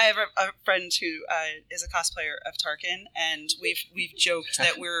 I have a friend who is a cosplayer of Tarkin, and we've joked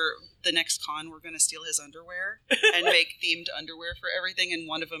that the next con we're going to steal his underwear and make themed underwear for everything, and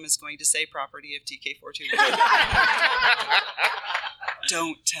one of them is going to say property of TK421.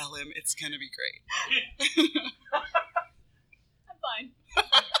 Don't tell him. It's going to be great. I'm fine. I'm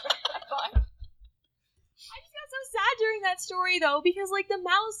fine. I just got so sad during that story, though, because, like, the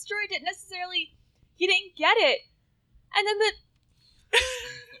mouse droid he didn't get it. And then they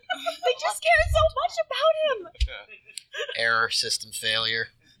just cared so much about him. Error system failure.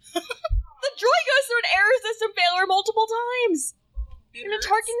 The droid goes through an error system failure multiple times. And then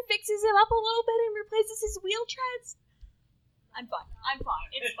Tarkin fixes him up a little bit and replaces his wheel treads. I'm fine.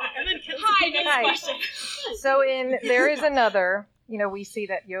 It's fine. Hi, next question. So there is another, we see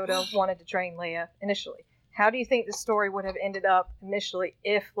that Yoda wanted to train Leia initially. How do you think the story would have ended up initially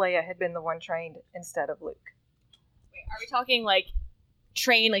if Leia had been the one trained instead of Luke? Wait, are we talking, like,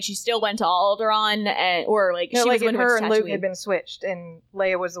 train, like she still went to Alderaan, or, like, no, she like was if when her went and to Luke Tatooine? had been switched and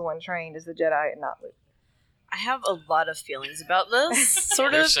Leia was the one trained as the Jedi and not Luke? I have a lot of feelings about this. Sort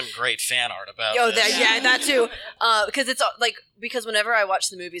of. There's some great fan art about Oh, this. that too. Because whenever I watch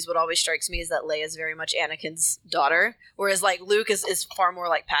the movies, what always strikes me is that Leia is very much Anakin's daughter, whereas like Luke is far more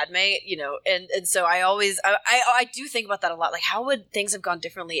like Padme, and so I always I do think about that a lot. Like, how would things have gone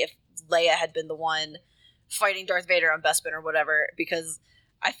differently if Leia had been the one fighting Darth Vader on Bespin or whatever? Because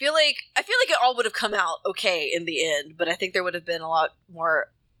I feel like it all would have come out okay in the end, but I think there would have been a lot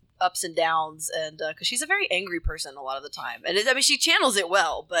more ups and downs, and because she's a very angry person a lot of the time, and she channels it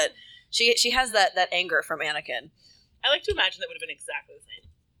well, but she has that anger from Anakin. I like to imagine that would have been exactly the same.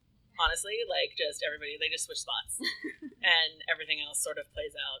 Honestly, like, just everybody, they just switch spots, and everything else sort of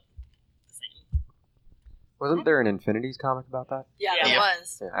plays out the same. Wasn't there an Infinities comic about that? Yeah, there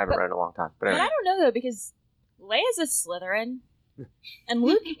was. Yeah, I haven't read it in a long time. But But anyway. I don't know, though, because Leia's a Slytherin, and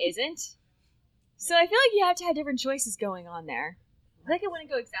Luke isn't. So I feel like you have to have different choices going on there. I think it wouldn't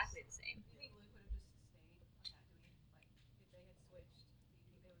go exactly the same.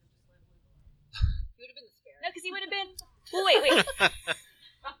 No, because he would have been. Well, wait. Well,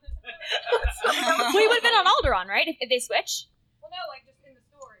 he would have been on Alderaan, right? If they switch. Well, no, like just in the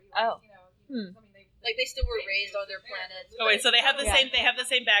story. Oh. Like they still were raised on their planet. Oh wait, so they have the Yeah. same. They have the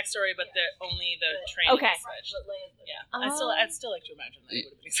same backstory, but only the training Okay. is switched. Yeah, I'd still like to imagine that it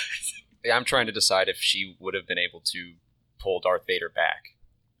would have been exactly. yeah, I'm trying to decide if she would have been able to pull Darth Vader back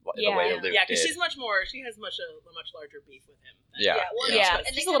the way that Luke Yeah, because did. she's much more. She has a much larger beef with him. Yeah. And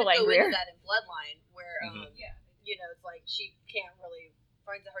she's they a little kind of go angrier. into that in Bloodline, where Mhm. it's like she can't really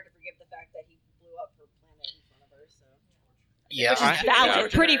finds it hard to forgive the fact that he blew up her planet in front of her. So Yeah, Which is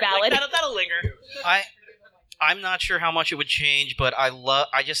valid, pretty valid. Like, that'll linger. I'm not sure how much it would change, but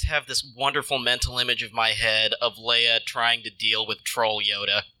I just have this wonderful mental image of my head of Leia trying to deal with Troll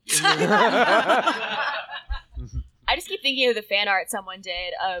Yoda. I just keep thinking of the fan art someone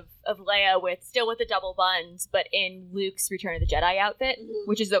did of Leia with the double buns, but in Luke's Return of the Jedi outfit,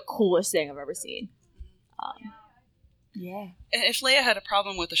 which is the coolest thing I've ever seen. Yeah. And if Leia had a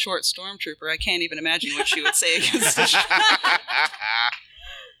problem with a short stormtrooper, I can't even imagine what she would say against a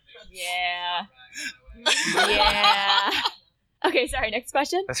Yeah. Yeah. Okay, sorry, next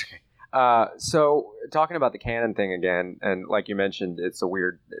question. That's okay. So talking about the canon thing again, and like you mentioned, it's a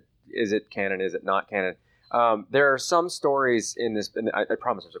weird. Is it canon? Is it not canon? There are some stories in this. And I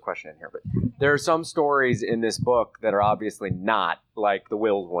promise there's a question in here, but there are some stories in this book that are obviously not, like the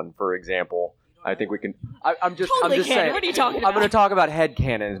Wills one, for example. I think we can. I'm just Totally canon. saying. What are you talking about? I'm going to talk about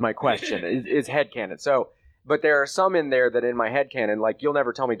headcanon. Is my question is headcanon. So, but there are some in there that in my headcanon, like you'll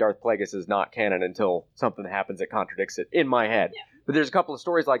never tell me Darth Plagueis is not canon until something happens that contradicts it in my head. Yeah. But there's a couple of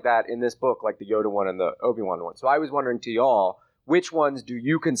stories like that in this book, like the Yoda one and the Obi-Wan one. So I was wondering to y'all, which ones do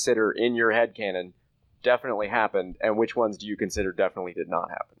you consider in your headcanon definitely happened, and which ones do you consider definitely did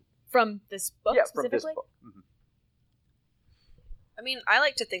not happen? From this book specifically? From this book. Mm-hmm. I mean, I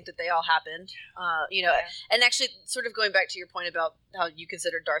like to think that they all happened, and actually sort of going back to your point about how you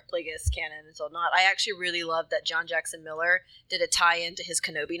consider Darth Plagueis canon until not, I actually really love that John Jackson Miller did a tie-in to his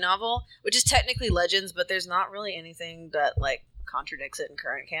Kenobi novel, which is technically Legends, but there's not really anything that, like, contradicts it in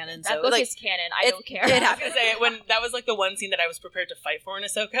current canon. That so, book like, is canon. I don't care. It I was gonna say when that was like the one scene that I was prepared to fight for in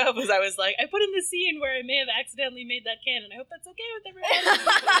Ahsoka was I was like, I put in the scene where I may have accidentally made that canon. I hope that's okay with everyone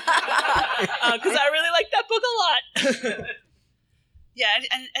because I really like that book a lot. Yeah,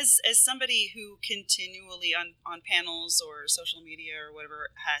 and as somebody who continually on panels or social media or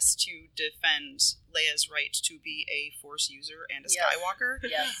whatever has to defend Leia's right to be a Force user and a Skywalker,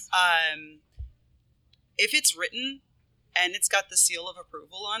 yes. If it's written and it's got the seal of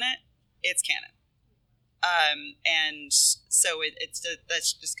approval on it, it's canon. And so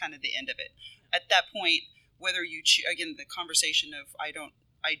that's just kind of the end of it. At that point, whether you again the conversation of I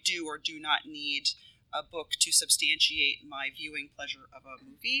do or do not need a book to substantiate my viewing pleasure of a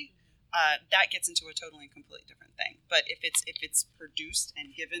movie, that gets into a totally and completely different thing. But if it's produced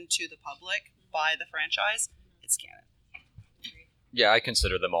and given to the public by the franchise, it's canon. Yeah, I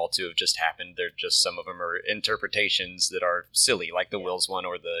consider them all to have just happened. They're just some of them are interpretations that are silly, like the Wills one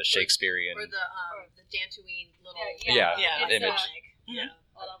or the Shakespearean. Or the Dantooine little Yeah, it's image. Yeah.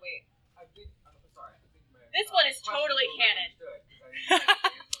 Hold on, wait. This one is totally canon.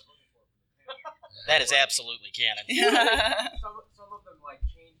 That is absolutely canon. Some of them like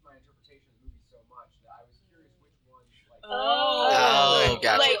changed my interpretation of the movie so much that I was curious which ones. Like, Oh,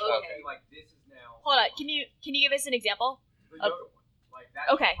 gotcha. Like, like this is now. hold on. Can you give us an example? The Yoda one. Like that's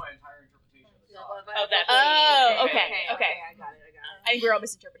Okay. my entire interpretation of the song. Oh, that's Okay. I got it. I think we're all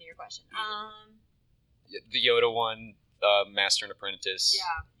misinterpreting your question. The Yoda one, Master and Apprentice.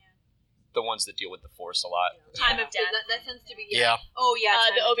 Yeah. The ones that deal with the Force a lot. Time of Death. That tends to be Yeah. Oh yeah.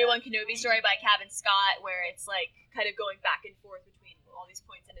 Time The of Obi-Wan Death. Kenobi story by Kevin Scott, where it's like kind of going back and forth between all these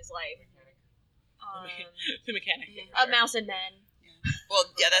points in his life. The mechanic. Mouse and Men.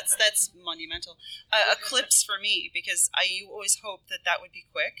 Well, yeah, that's monumental. Eclipse for me, because you always hope that would be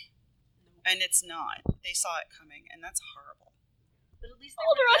quick, and it's not. They saw it coming, and that's horrible. But at least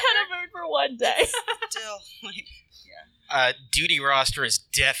Alderaan had a moon for one day. Still, like, yeah. Duty roster is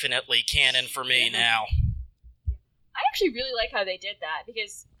definitely canon for me now. I actually really like how they did that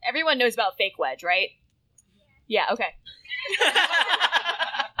because everyone knows about Fake Wedge, right? Yeah, okay.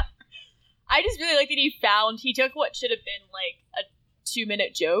 I just really like that he took what should have been like a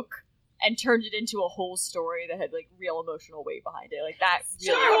 2-minute joke and turned it into a whole story that had like real emotional weight behind it. Like that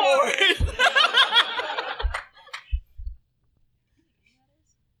really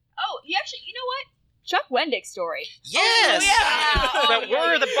Oh, you know what? Chuck Wendig's story. Yes! But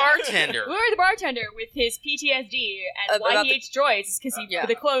we're the bartender. We were the bartender with his PTSD and why he hates droids is because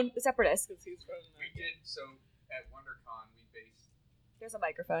the clone, the separatist. We did, so at WonderCon, we based... There's a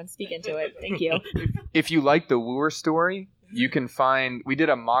microphone. Speak into it. Thank you. If you like the Wooer story, you can find... We did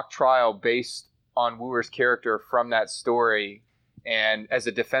a mock trial based on Wooer's character from that story, and as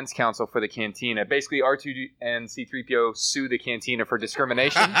a defense counsel for the Cantina. Basically, R2 and C-3PO sue the Cantina for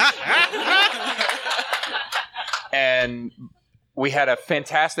discrimination. And we had a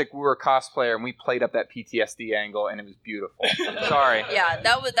fantastic Wooer cosplayer, and we played up that PTSD angle, and it was beautiful. Sorry. Yeah,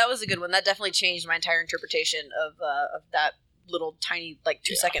 that was a good one. That definitely changed my entire interpretation of that little tiny, like,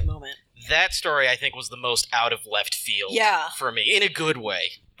 2-second moment. That story, I think, was the most out of left field for me, in a good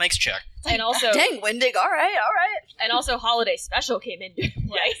way. Thanks, Chuck. And also, dang, Wendig, all right. And also, Holiday Special came into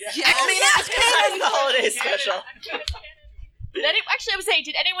play. Yeah. I mean, that's canon. The holiday special. Actually, I was saying,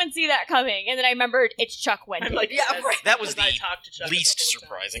 did anyone see that coming? And then I remembered it's Chuck Wendig. Like, That was the I talked to Chuck least a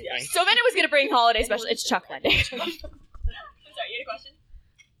couple of surprising times. thing. So then it was going to bring Holiday Special. It's Chuck Wendig. Sorry, you had a question?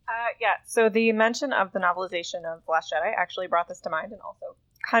 Yeah, so the mention of the novelization of The Last Jedi actually brought this to mind and also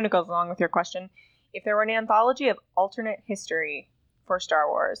kind of goes along with your question. If there were an anthology of alternate history for Star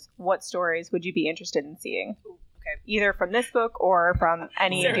Wars, what stories would you be interested in seeing? Okay. Either from this book or from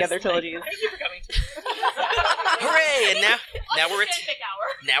any of the other trilogies. Thank you for coming to Hooray! And now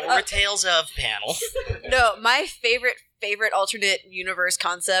we're a Tales of panel. No, my favorite alternate universe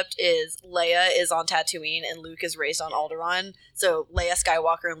concept is Leia is on Tatooine and Luke is raised on Alderaan. So Leia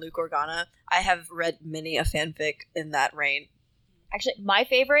Skywalker and Luke Organa. I have read many a fanfic in that reign. Actually, my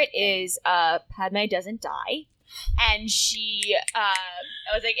favorite is Padme doesn't die. And she, I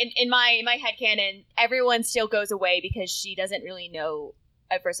was like, in my headcanon, everyone still goes away because she doesn't really know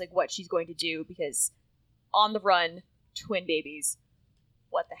at first, like, what she's going to do because on the run, twin babies,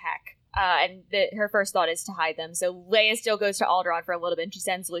 what the heck? And her first thought is to hide them. So Leia still goes to Alderaan for a little bit, and she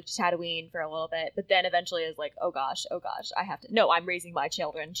sends Luke to Tatooine for a little bit, but then eventually is like, oh gosh, I have to, no, I'm raising my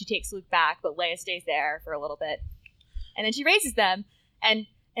children. She takes Luke back, but Leia stays there for a little bit. And then she raises them, and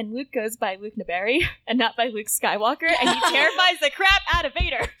Luke goes by Luke Naberry and not by Luke Skywalker, and he terrifies the crap out of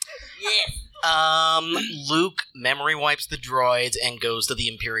Vader. Luke memory wipes the droids and goes to the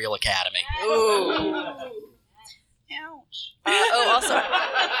Imperial Academy. Ooh. Ouch.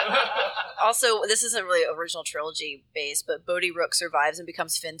 Also, this isn't really original trilogy based, but Bodhi Rook survives and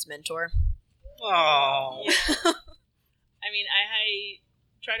becomes Finn's mentor. Oh. Yeah. I mean, I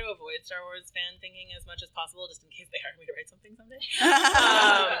try to avoid Star Wars fan thinking as much as possible, just in case they hire me to write something someday.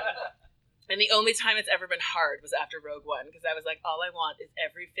 And the only time it's ever been hard was after Rogue One, because I was like, all I want is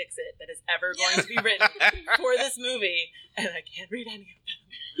every fix-it that is ever going to be written for this movie, and I can't read any of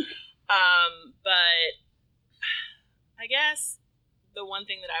them. But I guess the one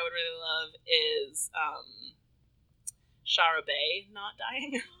thing that I would really love is Shara Bay not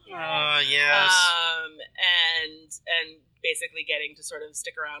dying. Yes. And basically getting to sort of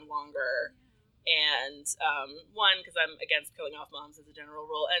stick around longer. And one, because I'm against killing off moms as a general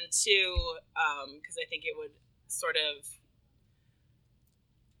rule, and two, because I think it would sort of...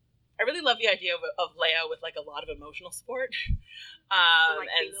 I really love the idea of Leia with like a lot of emotional support.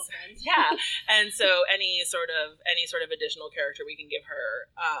 Yeah, and so any sort of additional character we can give her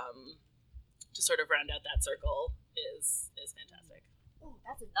to sort of round out that circle is fantastic. Oh,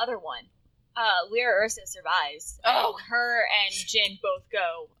 that's another one. Lyra Ursa survives. Oh, her and Jin both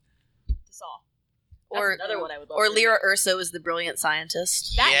go to Saul. That's another one I would love. Or to Lyra read. Ursa was the brilliant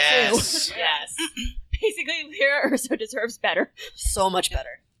scientist. That Yes. too. Yes. Basically, Lyra Ursa deserves better. So much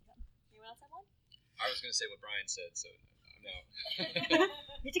better. Anyone else have one? I was going to say what Brian said, so no.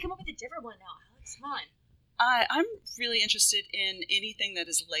 We have to come up with a different one now. Alex, come on. I'm really interested in anything that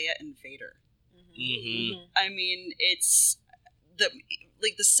is Leia and Vader. Mm-hmm. I mean, it's the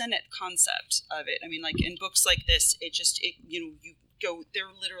Senate concept of it. I mean, like in books like this, you go,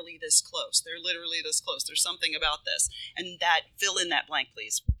 they're literally this close. They're literally this close. There's something about this, and that fill in that blank,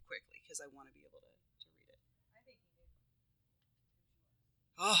 please, quickly, because I want to be able to read it.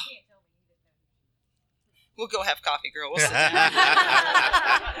 Oh. We'll go have coffee, girl. We'll sit down.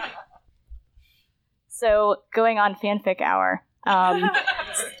 So, going on fanfic hour,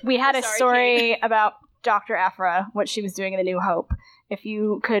 we had a story about Dr. Aphra, what she was doing in The New Hope. If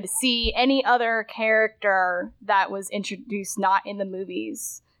you could see any other character that was introduced not in the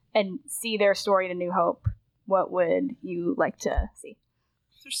movies and see their story in A New Hope, what would you like to see?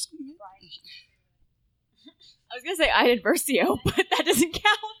 There's so many. I was going to say Ida Versio, but that doesn't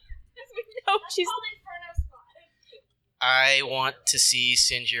count. No, she's... I want to see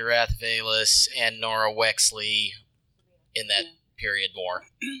Sinjir Rath Valus and Nora Wexley in that period more.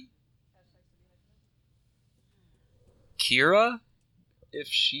 Kira, if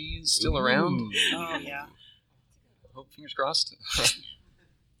she's still around. Oh, yeah. Hope, fingers crossed.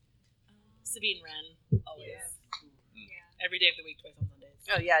 Sabine Wren, always. Every day of the week, twice on Sundays.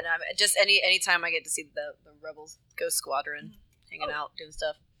 Oh yeah, no, just any time I get to see the Rebels Ghost Squadron hanging out, doing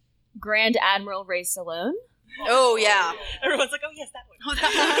stuff. Grand Admiral Ray Salone. Oh yeah, everyone's like, oh yes, that one.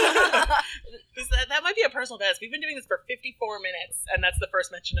 That might be a personal best. We've been doing this for 54 minutes, and that's the first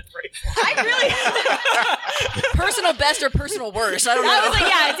mention of Ray. Personal best or personal worst. I don't know. I was like,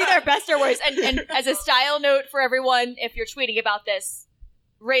 yeah, it's either best or worst. And as a style note for everyone, if you're tweeting about this,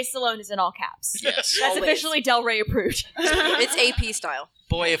 Ray Salone is in all caps. Yes. That's Always. officially Del Rey approved. It's AP style.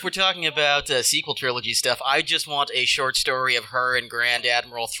 Boy, if we're talking about sequel trilogy stuff, I just want a short story of her and Grand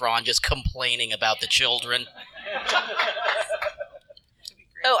Admiral Thrawn just complaining about the children.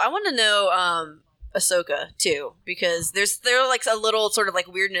 Oh, I want to know Ahsoka too, because there's like a little sort of like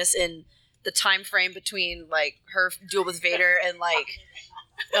weirdness in the time frame between like her duel with Vader and like.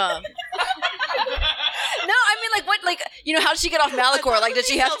 No, I mean, like, what, like, you know, how did she get off Malachor? Like, did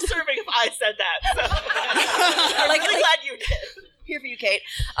she have to... Self-serving if I said that. So. I'm really glad you did. Here for you, Kate.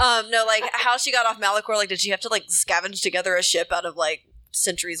 No, like how she got off Malachor. Like, did she have to like scavenge together a ship out of like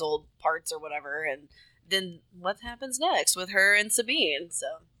centuries old parts or whatever? And then what happens next with her and Sabine? So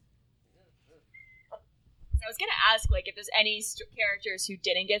I was gonna ask like if there's any characters who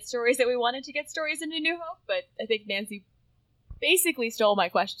didn't get stories that we wanted to get stories in A New Hope, but I think Nancy basically stole my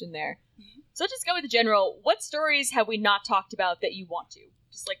question there. So let's just go with the general. What stories have we not talked about that you want to?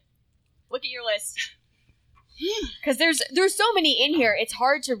 Just like look at your list. Because there's so many in here, it's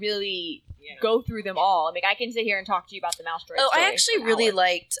hard to really go through them all. I mean, I can sit here and talk to you about the Mouse Droid story I actually really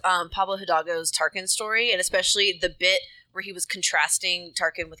liked Pablo Hidalgo's Tarkin story, and especially the bit where he was contrasting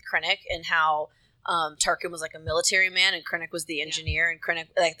Tarkin with Krennic and how Tarkin was like a military man and Krennic was the engineer, and Krennic,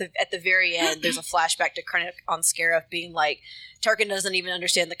 like at the very end, there's a flashback to Krennic on Scarif being like, Tarkin doesn't even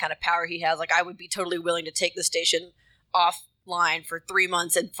understand the kind of power he has. Like, I would be totally willing to take the station offline for 3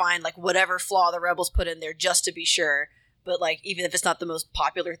 months and find like whatever flaw the rebels put in there just to be sure. But like, even if it's not the most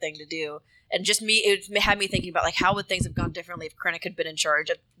popular thing to do, and just it had me thinking about like how would things have gone differently if Krennic had been in charge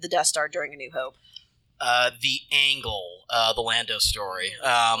of the Death Star during A New Hope. The angle, the Lando story,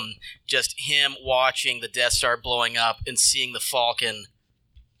 just him watching the Death Star blowing up and seeing the Falcon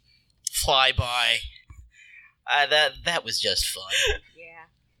fly by. That was just fun. Yeah.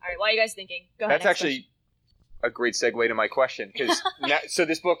 All right. What are you guys thinking? Go ahead. That's actually a great segue to my question, because so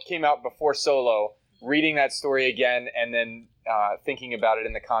this book came out before Solo. Reading that story again and then thinking about it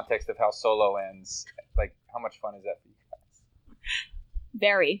in the context of how Solo ends, like, how much fun is that for you guys?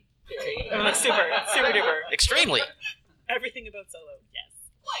 Very. Super duper. Extremely. Everything about Solo, yes.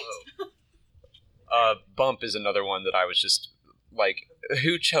 Bump is another one that I was just like,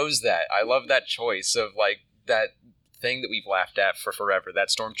 who chose that? I love that choice of like that thing that we've laughed at for forever, that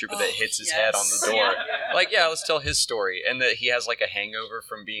stormtrooper that hits his head on the door. Yeah. Like, yeah, let's tell his story, and that he has like a hangover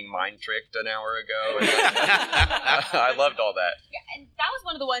from being mind tricked an hour ago. And, I loved all that. Yeah, and that was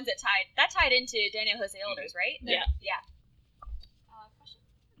one of the ones that tied into Daniel Jose Older's, right? Yeah. Question?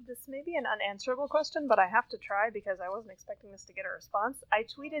 This may be an unanswerable question, but I have to try because I wasn't expecting this to get a response. I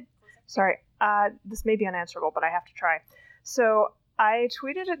tweeted... Sorry, this may be unanswerable, but I have to try. So I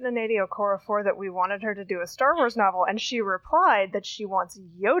tweeted at Nadia Okorafor that we wanted her to do a Star Wars novel, and she replied that she wants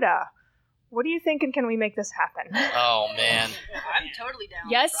Yoda. What do you think, and can we make this happen? Oh, man. I'm totally down.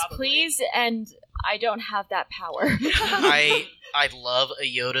 Yes, probably. please, and I don't have that power. I love a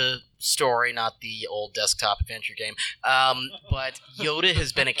Yoda story, not the old desktop adventure game. But Yoda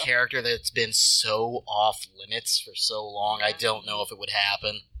has been a character that's been so off limits for so long, I don't know if it would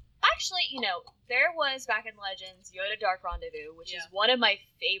happen. Actually, there was back in Legends Yoda Dark Rendezvous, which is one of my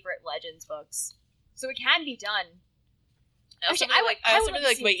favorite Legends books. So it can be done. I also really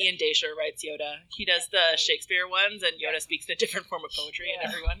like the way Ian Dasher writes Yoda. He does the Shakespeare ones, and Yoda speaks in a different form of poetry in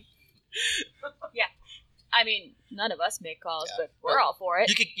everyone. Yeah. I mean, none of us make calls, but we're all for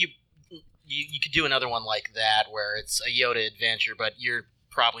it. You could do another one like that where it's a Yoda adventure, but you're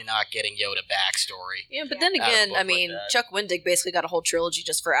probably not getting Yoda backstory. Yeah, but then again, I mean, Chuck Wendig basically got a whole trilogy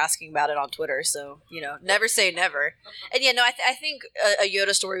just for asking about it on Twitter, so, never say never. And yeah, no, I think a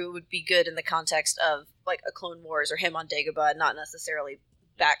Yoda story would be good in the context of, like, a Clone Wars or him on Dagobah, not necessarily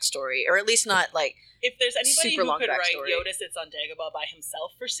backstory, or at least not, like, if there's anybody super who long could write backstory. Yoda sits on Dagobah by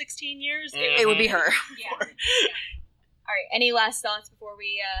himself for 16 years, it would be her. Yeah. All right, any last thoughts before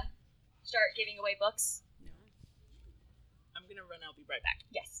we start giving away books? I'm going to run. I'll be right back.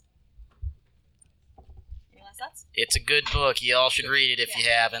 Yes. Any last thoughts? It's a good book. You all should read it if you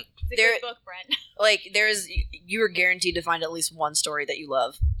haven't. It's a good book, Brent. Like, you are guaranteed to find at least one story that you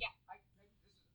love. Yeah.